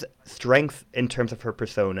she has this strength in terms of her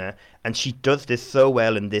persona, and she does this so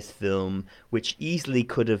well in this film, which easily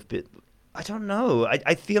could have been, I don't know,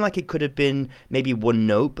 I feel like it could have been maybe one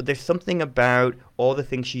note, but there's something about all the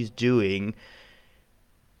things she's doing.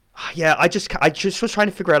 Yeah, I just was trying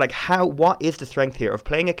to figure out like what is the strength here of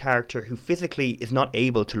playing a character who physically is not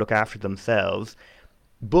able to look after themselves,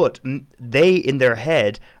 but they, in their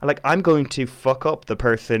head, are like, I'm going to fuck up the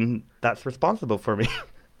person that's responsible for me.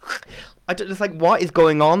 It's like, what is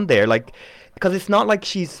going on there? Like, because it's not like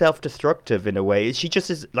she's self-destructive in a way. She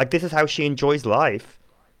just is, like, this is how she enjoys life.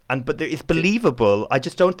 But it's believable. I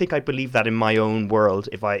just don't think I'd believe that in my own world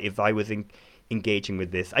if I was engaging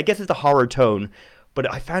with this. I guess it's a horror tone,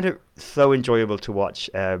 but I found it so enjoyable to watch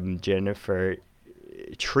Jennifer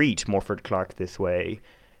treat Morford Clark this way.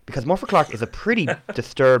 Because Morford Clark is a pretty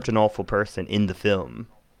disturbed and awful person in the film.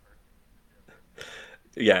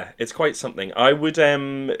 Yeah, it's quite something. I would,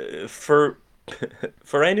 for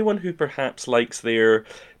For anyone who perhaps likes their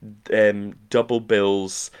double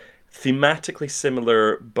bills, thematically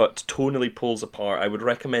similar but tonally pulls apart, I would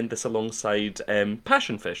recommend this alongside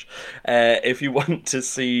Passion Fish. If you want to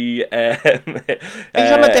see... Are you talking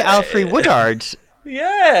about the Alfred Woodard?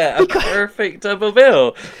 Yeah, a perfect double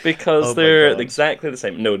bill, because Oh my they're God. exactly the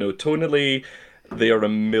same. No, tonally, they are a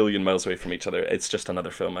million miles away from each other. It's just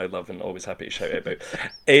another film I love and always happy to shout out about.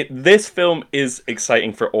 This film is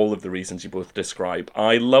exciting for all of the reasons you both describe.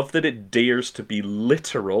 I love that it dares to be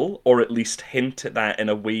literal, or at least hint at that in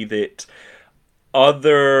a way that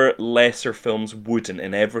other lesser films wouldn't,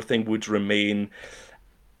 and everything would remain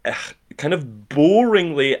kind of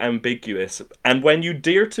boringly ambiguous. And when you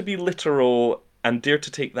dare to be literal and dare to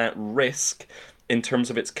take that risk in terms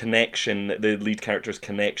of its connection, the lead character's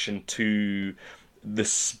connection to the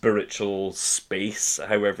spiritual space,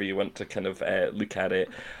 however you want to kind of look at it,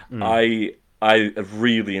 I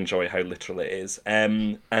really enjoy how literal it is,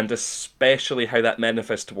 and especially how that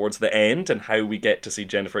manifests towards the end, and how we get to see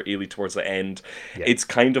Jennifer Ehle towards the end. Yeah. It's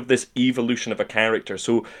kind of this evolution of a character.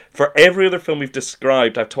 So for every other film we've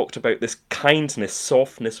described, I've talked about this kindness,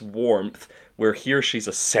 softness, warmth, where here she's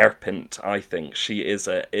a serpent. I think she is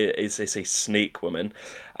a snake woman,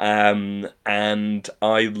 and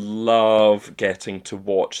I love getting to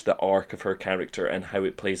watch the arc of her character and how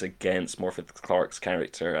it plays against Morpeth Clark's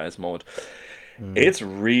character as Maud. It's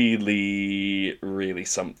really, really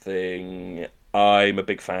something. I'm a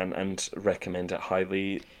big fan and recommend it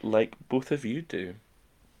highly, like both of you do.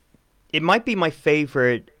 It might be my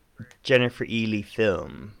favourite Jennifer Ehle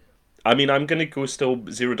film. I mean, I'm going to go still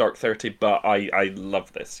Zero Dark 30, but I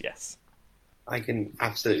love this, yes. I can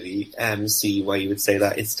absolutely see why you would say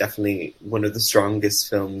that. It's definitely one of the strongest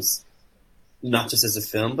films, not just as a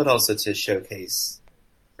film, but also to showcase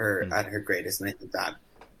her at her greatest. And I think that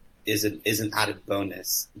is an added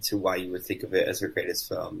bonus to why you would think of it as her greatest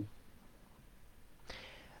film.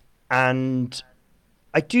 And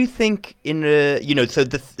I do think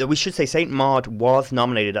we should say Saint Maud was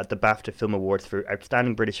nominated at the BAFTA Film Awards for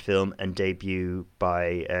Outstanding British Film and debut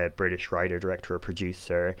by a British writer, director, or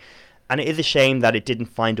producer. And it is a shame that it didn't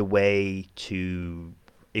find a way to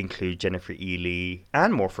include Jennifer Ehle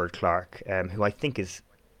and Morford Clark, who I think is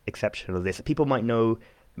exceptional at this. People might know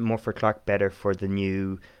Morford Clark better for the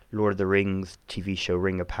new Lord of the Rings TV show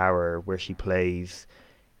Ring of Power, where she plays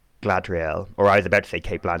Gladriel, or I was about to say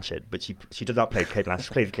Kate Blanchett, but she does not play Kate Blanchett.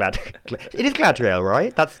 She plays It is Gladriel,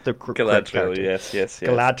 right? That's the Galadriel, yes.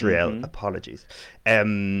 Galadriel, apologies.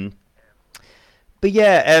 But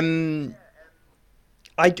yeah,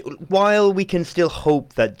 while we can still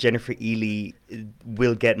hope that Jennifer Ehle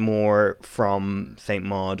will get more from Saint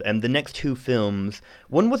Maud, the next two films,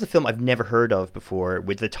 one was a film I've never heard of before,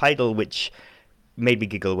 with the title which made me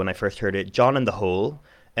giggle when I first heard it, John and the Hole,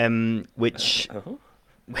 which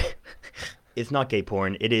is not gay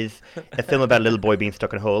porn. It is a film about a little boy being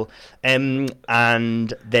stuck in a hole. And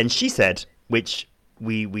then She Said, which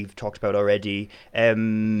we've talked about already.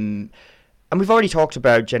 And we've already talked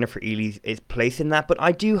about Jennifer Ehle's place in that, but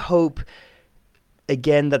I do hope,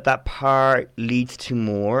 again, that part leads to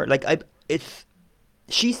more.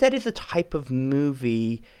 She Said is a type of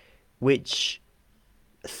movie which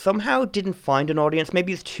somehow didn't find an audience.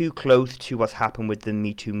 Maybe it's too close to what's happened with the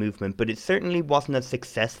Me Too movement, but it certainly wasn't as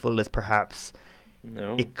successful as perhaps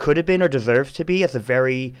it could have been or deserves to be, as a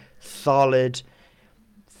very solid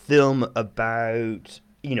film about,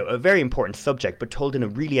 a very important subject, but told in a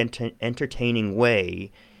really entertaining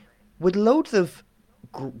way, with loads of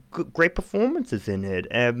great performances in it.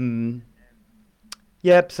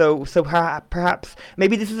 Yep, so perhaps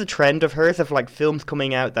maybe this is a trend of hers, of films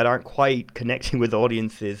coming out that aren't quite connecting with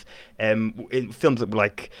audiences. In films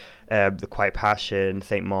like The Quiet Passion,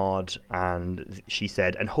 Saint Maud, and She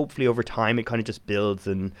Said, and hopefully over time it kind of just builds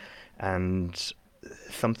and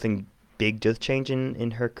something big does change in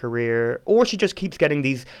her career, or she just keeps getting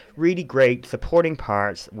these really great supporting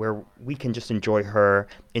parts where we can just enjoy her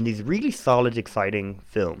in these really solid, exciting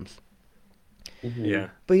films. Mm-hmm. Yeah,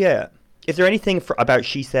 but yeah. Is there anything about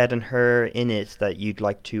She Said and her in it that you'd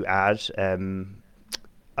like to add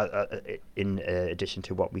in addition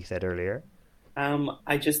to what we said earlier?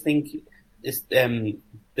 I just think it's, the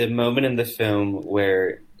moment in the film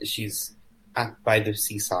where she's by the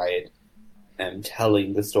seaside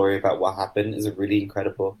telling the story about what happened is a really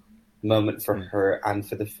incredible moment for her and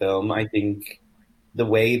for the film. I think the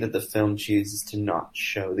way that the film chooses to not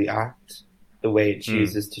show the act, the way it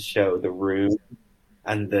chooses to show the room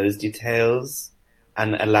and those details,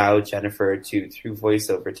 and allow Jennifer to, through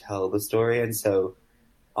voiceover, tell the story, and so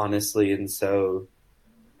honestly and so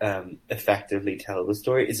effectively tell the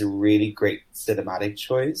story, is a really great cinematic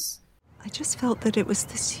choice. I just felt that it was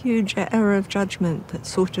this huge error of judgment that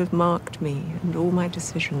sort of marked me and all my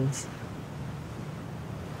decisions.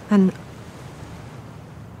 And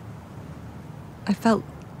I felt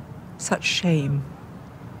such shame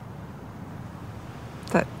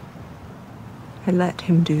that I let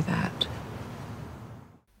him do that.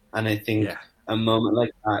 And I think a moment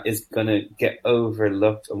like that is going to get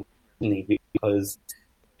overlooked, unfortunately, because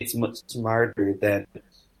it's much smarter than,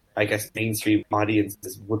 I guess, mainstream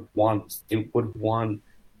audiences would want. They would want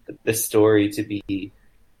the story to be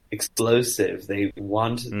explosive. They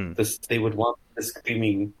want this. They would want the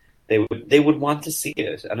screaming. They would want to see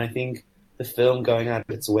it. And I think the film going out of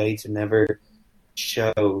its way to never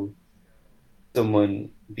show someone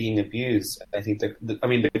being abused. I think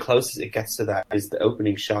the closest it gets to that is the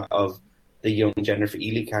opening shot of the young Jennifer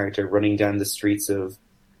Ehle character running down the streets of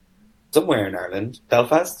somewhere in Ireland,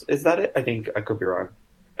 Belfast. Is that it? I think I could be wrong.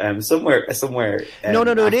 Somewhere. No,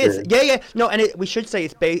 it is. after- Yeah. No, and we should say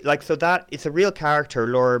so that it's a real character,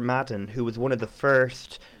 Laura Madden, who was one of the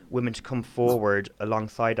first women to come forward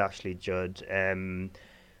alongside Ashley Judd.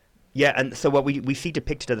 Yeah, and so what we see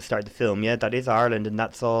depicted at the start of the film, that is Ireland, and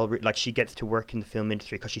that's all. Like, she gets to work in the film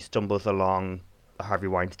industry because she stumbles along a Harvey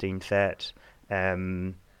Weinstein set.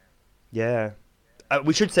 Yeah.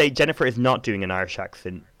 We should say Jennifer is not doing an Irish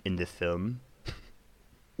accent in this film.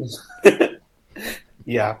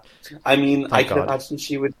 Yeah. I mean, Thank I could God. imagine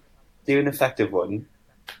she would do an effective one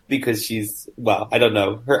because she's, well, I don't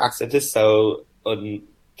know. Her accent is so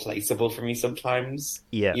unplaceable for me sometimes.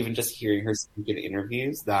 Yeah. Even just hearing her speak in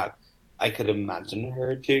interviews, that I could imagine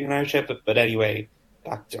her doing an Irish accent. But anyway,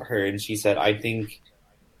 back to her. And she said, I think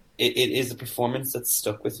it is a performance that's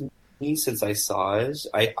stuck with me since I saw it.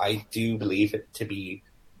 I do believe it to be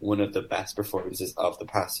one of the best performances of the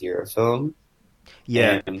past year of film.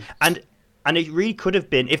 Yeah, and it really could have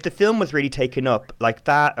been, if the film was really taken up like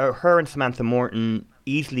that, or her and Samantha Morton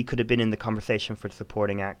easily could have been in the conversation for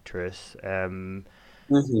supporting actress.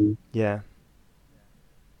 Yeah.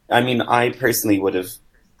 I mean, I personally would have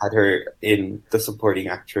had her in the supporting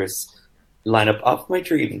actress lineup of my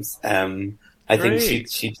dreams. I think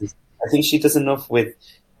she does enough with.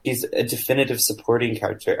 She's a definitive supporting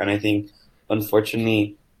character, and I think,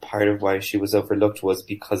 unfortunately, part of why she was overlooked was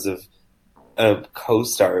because of a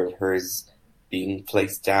co-star of hers being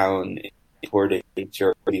placed down in supporting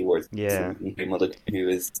jury awards. Yeah. Who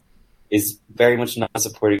is very much not a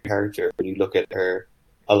supporting character when you look at her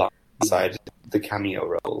alongside the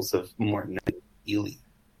cameo roles of Morton and Ehle.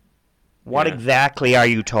 What exactly are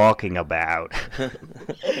you talking about?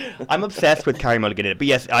 I'm obsessed with Carey Mulligan in it, but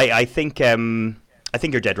yes, I think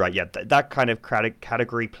you're dead right. Yeah, that kind of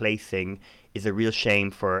category placing is a real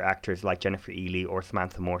shame for actors like Jennifer Ehle or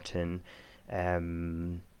Samantha Morton.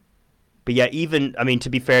 But yeah, to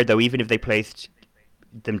be fair though, even if they placed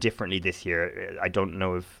them differently this year, I don't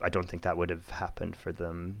think that would have happened for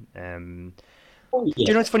them. Do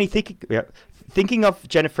you know what's funny? Thinking of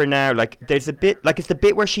Jennifer now, like there's a bit, like it's the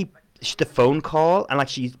bit where the phone call and like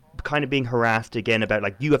she's kind of being harassed again about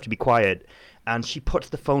like you have to be quiet, and she puts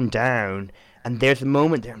the phone down. And there's a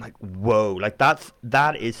moment there, I'm like, whoa, like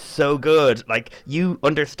that is so good. Like, you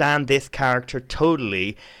understand this character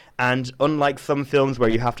totally. And unlike some films where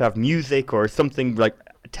you have to have music or something like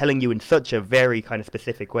telling you in such a very kind of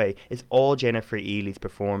specific way, it's all Jennifer Ehle's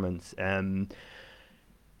performance.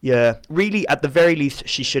 Yeah, really, at the very least,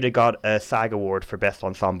 she should have got a SAG award for Best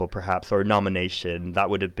Ensemble, perhaps, or a nomination. That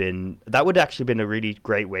would actually been a really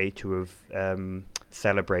great way to have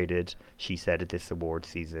celebrated, she said, at this award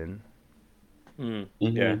season.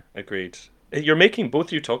 Yeah, agreed. You're making, both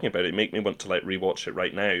of you talking about it, make me want to like rewatch it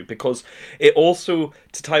right now, because it also,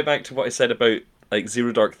 to tie back to what I said about like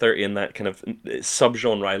Zero Dark 30 and that kind of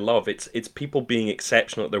subgenre I love, it's people being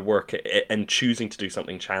exceptional at their work and choosing to do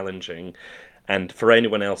something challenging. And for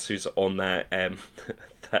anyone else who's on that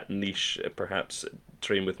that niche, perhaps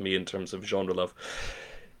train with me in terms of genre love,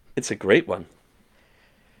 it's a great one.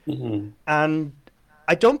 And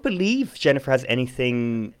I don't believe Jennifer has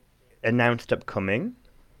anything announced upcoming.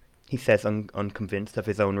 He says unconvinced of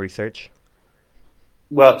his own research.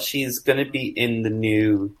 Well, she's going to be in the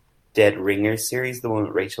new Dead Ringer series, the one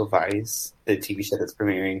with Rachel Weisz, the TV show that's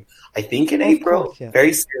premiering, I think in April,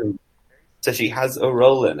 very soon. So she has a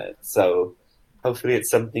role in it. So hopefully it's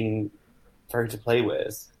something for her to play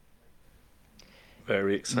with.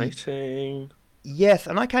 Very exciting. Yes,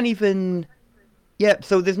 and I can't even... Yeah,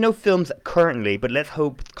 so there's no films currently, but let's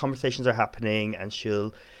hope conversations are happening and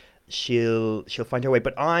she'll find her way.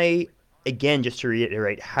 But I, again, just to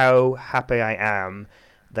reiterate how happy I am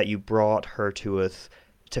that you brought her to us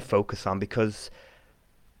to focus on, because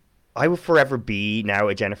I will forever be now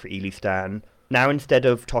a Jennifer Ehle stan now instead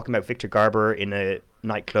of talking about Victor Garber in a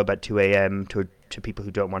nightclub at 2 a.m. to people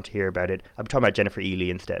who don't want to hear about it, I'm talking about Jennifer Ehle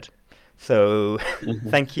instead. So,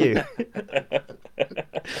 thank you.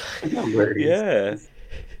 No worries. Yeah.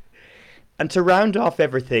 And to round off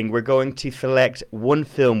everything, we're going to select one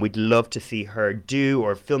film we'd love to see her do,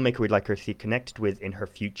 or a filmmaker we'd like her to see connected with in her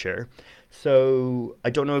future. So I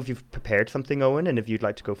don't know if you've prepared something, Owen, and if you'd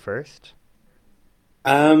like to go first.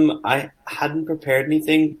 I hadn't prepared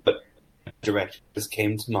anything, but director just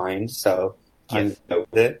came to mind, so I'm going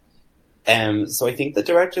with it. So I think the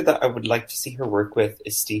director that I would like to see her work with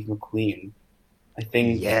is Steve McQueen. I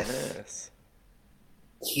think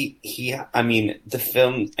I mean, the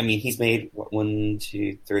film, I mean, he's made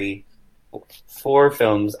 4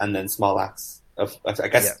 films and then small acts of, I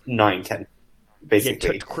guess, 9, 10,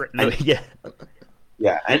 basically.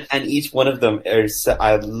 Yeah, and each one of them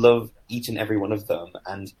I love each and every one of them,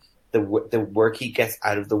 and the work he gets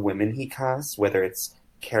out of the women he casts, whether it's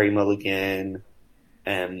Carey Mulligan,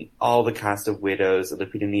 all the cast of Widows,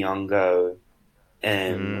 Lupita Nyong'o,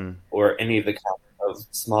 or any of the cast of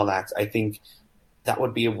small acts. I think that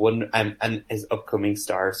would be and his upcoming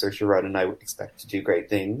star, Saoirse Ronan, I would expect to do great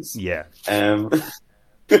things. Yeah.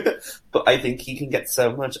 But I think he can get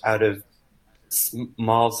so much out of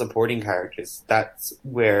small supporting characters. That's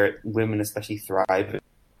where women especially thrive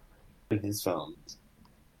in his films.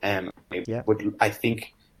 I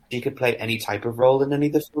think she could play any type of role in any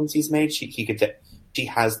of the films he's made. She contains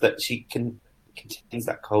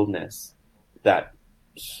that coldness that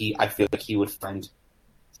I feel like he would find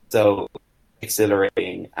so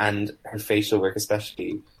exhilarating, and her facial work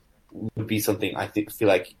especially would be something I feel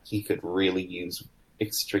like he could really use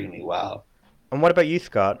extremely well. And what about you,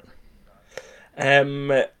 Scott?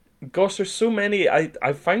 Gosh, there's so many.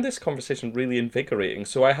 I find this conversation really invigorating.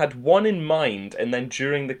 So I had one in mind, and then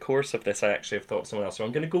during the course of this, I actually have thought of someone else. So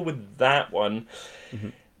I'm going to go with that one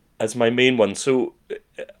as my main one. So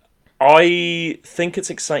I think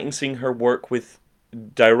it's exciting seeing her work with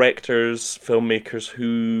directors, filmmakers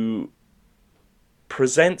who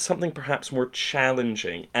present something perhaps more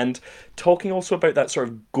challenging, and talking also about that sort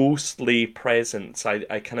of ghostly presence. I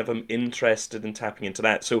kind of am interested in tapping into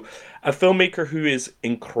that. So a filmmaker who is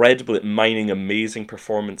incredible at mining amazing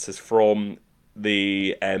performances from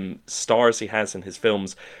the stars he has in his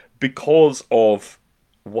films because of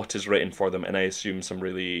what is written for them, and I assume some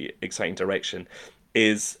really exciting direction,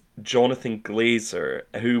 is Jonathan Glazer,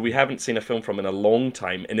 who we haven't seen a film from in a long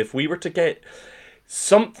time. And if we were to get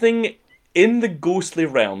something in the ghostly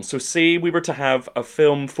realm, so say we were to have a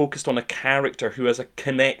film focused on a character who has a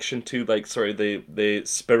connection to, like, the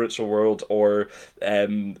spiritual world or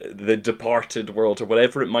the departed world or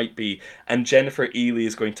whatever it might be, and Jennifer Ehle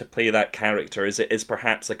is going to play that character, is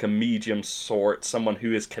perhaps like a medium sort, someone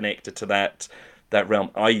who is connected to that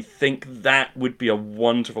realm. I think that would be a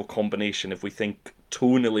wonderful combination if we think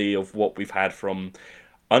tonally of what we've had from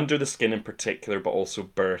Under the Skin in particular, but also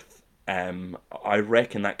Birth. I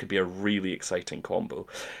reckon that could be a really exciting combo.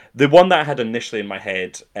 The one that I had initially in my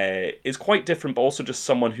head is quite different, but also just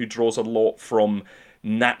someone who draws a lot from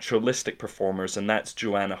naturalistic performers, and that's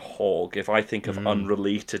Joanna Hogg. If I think of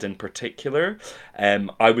Unrelated in particular,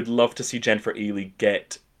 I would love to see Jennifer Ehle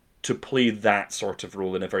get to play that sort of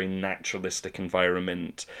role in a very naturalistic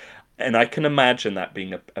environment. And I can imagine that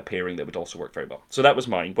being a pairing that would also work very well. So that was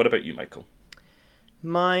mine. What about you, Michael?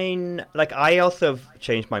 Mine, like, I also have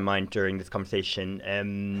changed my mind during this conversation,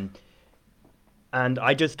 and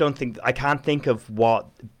I just don't think, I can't think of what,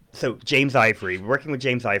 so James Ivory, working with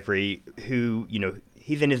James Ivory, who, you know,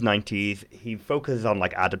 he's in his 90s, he focuses on,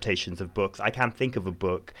 like, adaptations of books. I can't think of a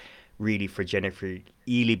book really for Jennifer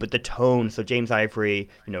Ehle, but the tone, so James Ivory,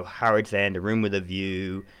 you know, Howard's End, A Room with a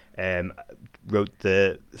View, wrote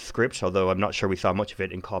the script, although I'm not sure we saw much of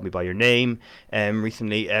it in Call Me By Your Name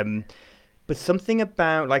recently, but something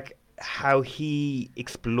about, like, how he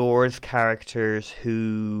explores characters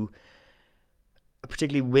who,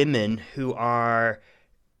 particularly women, who are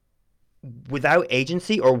without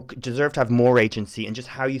agency or deserve to have more agency, and just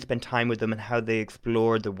how you spend time with them and how they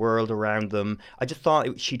explore the world around them. I just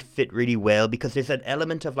thought she'd fit really well because there's an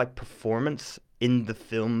element of, like, performance in the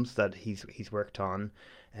films that he's worked on,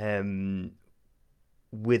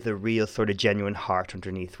 with a real sort of genuine heart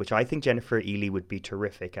underneath, which I think Jennifer Ehle would be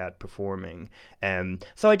terrific at performing.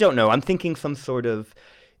 So I don't know. I'm thinking some sort of,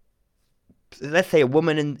 let's say, a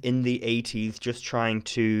woman in the 80s just trying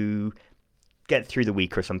to get through the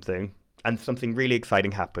week or something, and something really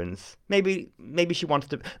exciting happens. Maybe she wants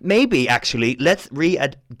to. Maybe actually, let's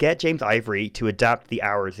get James Ivory to adapt The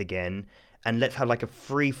Hours again, and let's have like a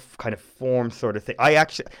free kind of form sort of thing.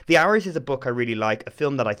 The Hours is a book I really like, a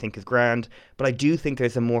film that I think is grand, but I do think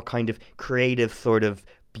there's a more kind of creative sort of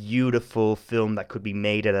beautiful film that could be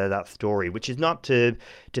made out of that story, which is not to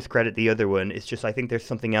discredit the other one. It's just I think there's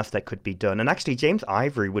something else that could be done. And actually, James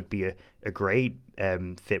Ivory would be a great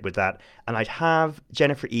fit with that. And I'd have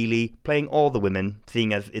Jennifer Ehle playing all the women,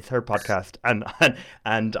 seeing as it's her podcast,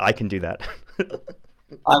 and I can do that.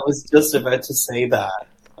 I was just about to say that.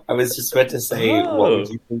 I was just about to say, what would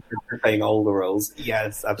you think for playing all the roles?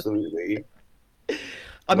 Yes, absolutely.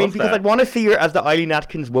 I mean, because I'd want to see her as the Eileen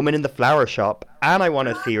Atkins woman in the flower shop, and I want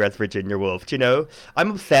to see her as Virginia Woolf. Do you know?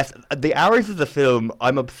 I'm obsessed. The Hours of the film,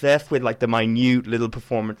 I'm obsessed with like the minute little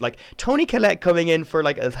performance, like Toni Collette coming in for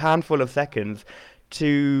like a handful of seconds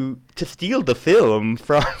to steal the film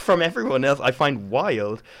from everyone else. I find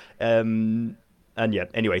wild. And yeah,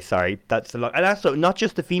 anyway, sorry, that's a lot. And also, not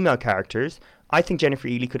just the female characters. I think Jennifer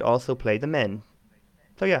Ehle could also play the men.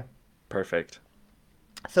 So yeah, perfect.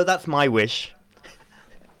 So that's my wish.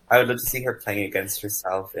 I would love to see her playing against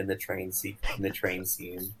herself in the train scene.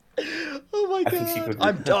 Oh my god!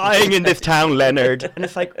 I'm dying in this town, Leonard. And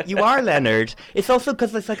it's like, you are Leonard. It's also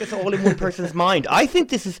because it's like it's all in one person's mind. I think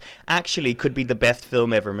this is actually could be the best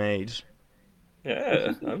film ever made.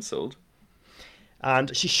 Yeah, I'm sold.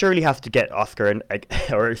 And she surely has to get Oscar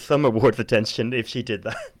or some awards attention if she did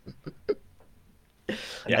that.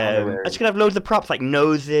 And she could have loads of props like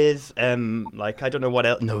noses, like I don't know what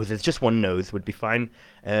else. Noses, just one nose would be fine.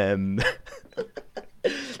 It'd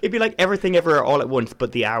be like Everything Ever All at Once,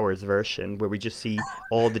 but the Hours version, where we just see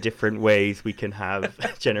all the different ways we can have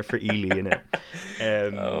Jennifer Ehle in it.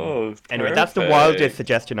 Anyway, that's the wildest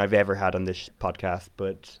suggestion I've ever had on this podcast,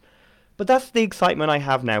 but that's the excitement I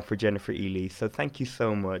have now for Jennifer Ehle. So thank you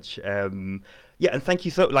so much. Yeah, and thank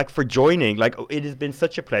you for joining. Like, it has been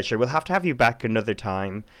such a pleasure. We'll have to have you back another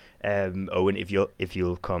time, Eoin, if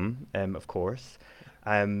you'll come, of course.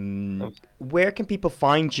 Where can people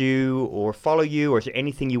find you or follow you, or is there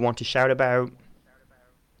anything you want to shout about?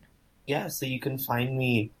 Yeah, so you can find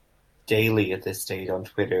me daily at this stage on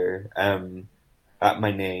Twitter at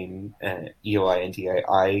my name, Eoindily.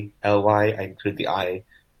 I include the I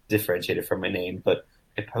differentiated from my name, but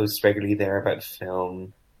I post regularly there about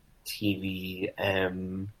film, TV.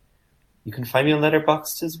 You can find me on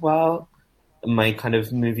Letterboxd as well. My kind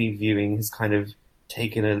of movie viewing has kind of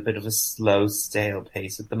taken a bit of a slow, stale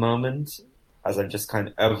pace at the moment, as I'm just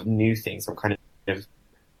kind of new things. I'm kind of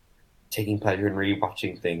taking pleasure in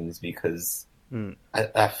rewatching things because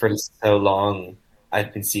for so long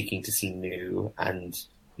I've been seeking to see new and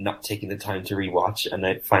not taking the time to rewatch, and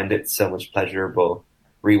I find it so much pleasurable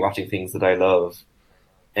rewatching things that I love.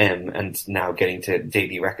 And now getting to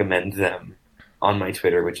daily recommend them on my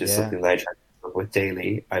Twitter, which is something that I try to work with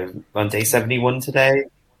daily. I'm on day 71 today,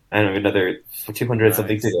 and I have another 200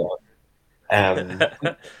 something to go.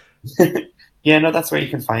 Yeah, no, that's where you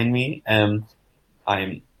can find me.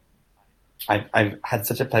 I've had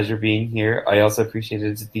such a pleasure being here. I also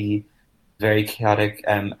appreciated the very chaotic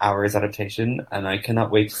Hours adaptation, and I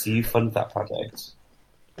cannot wait to see you fund that project.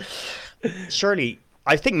 Surely.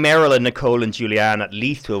 I think Meryl and Nicole and Julianne at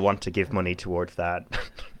least will want to give money towards that.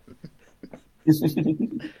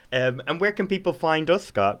 And where can people find us,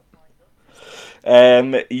 Scott?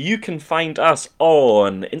 You can find us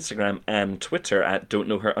on Instagram and Twitter at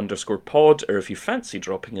don'tknowher_pod, or if you fancy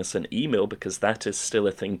dropping us an email, because that is still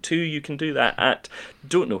a thing too, you can do that at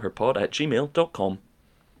don'tknowherpod@gmail.com.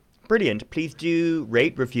 Brilliant. Please do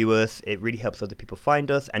rate, review us. It really helps other people find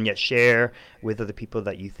us, and yet share with other people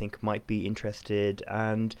that you think might be interested.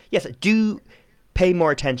 And yes, do pay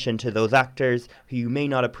more attention to those actors who you may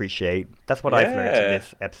not appreciate. That's what I've learned in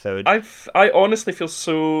this episode. I honestly feel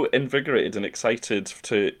so invigorated and excited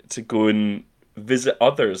to go and visit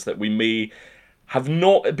others that we may have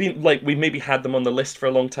not been, like, we maybe had them on the list for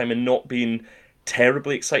a long time and not been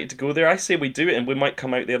terribly excited to go there. I say we do it and we might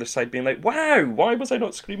come out the other side being like, wow, why was I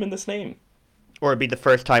not screaming this name? Or it'd be the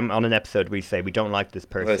first time on an episode we say we don't like this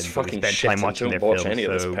person, well, it's fucking we spend shit time watching their watch film, any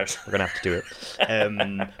of this so person. we're going to have to do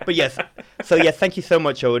it. But yes, thank you so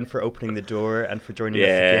much, Eoin, for opening the door and for joining us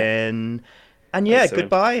again. And yeah,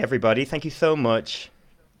 goodbye, everybody. Thank you so much.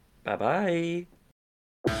 Bye-bye.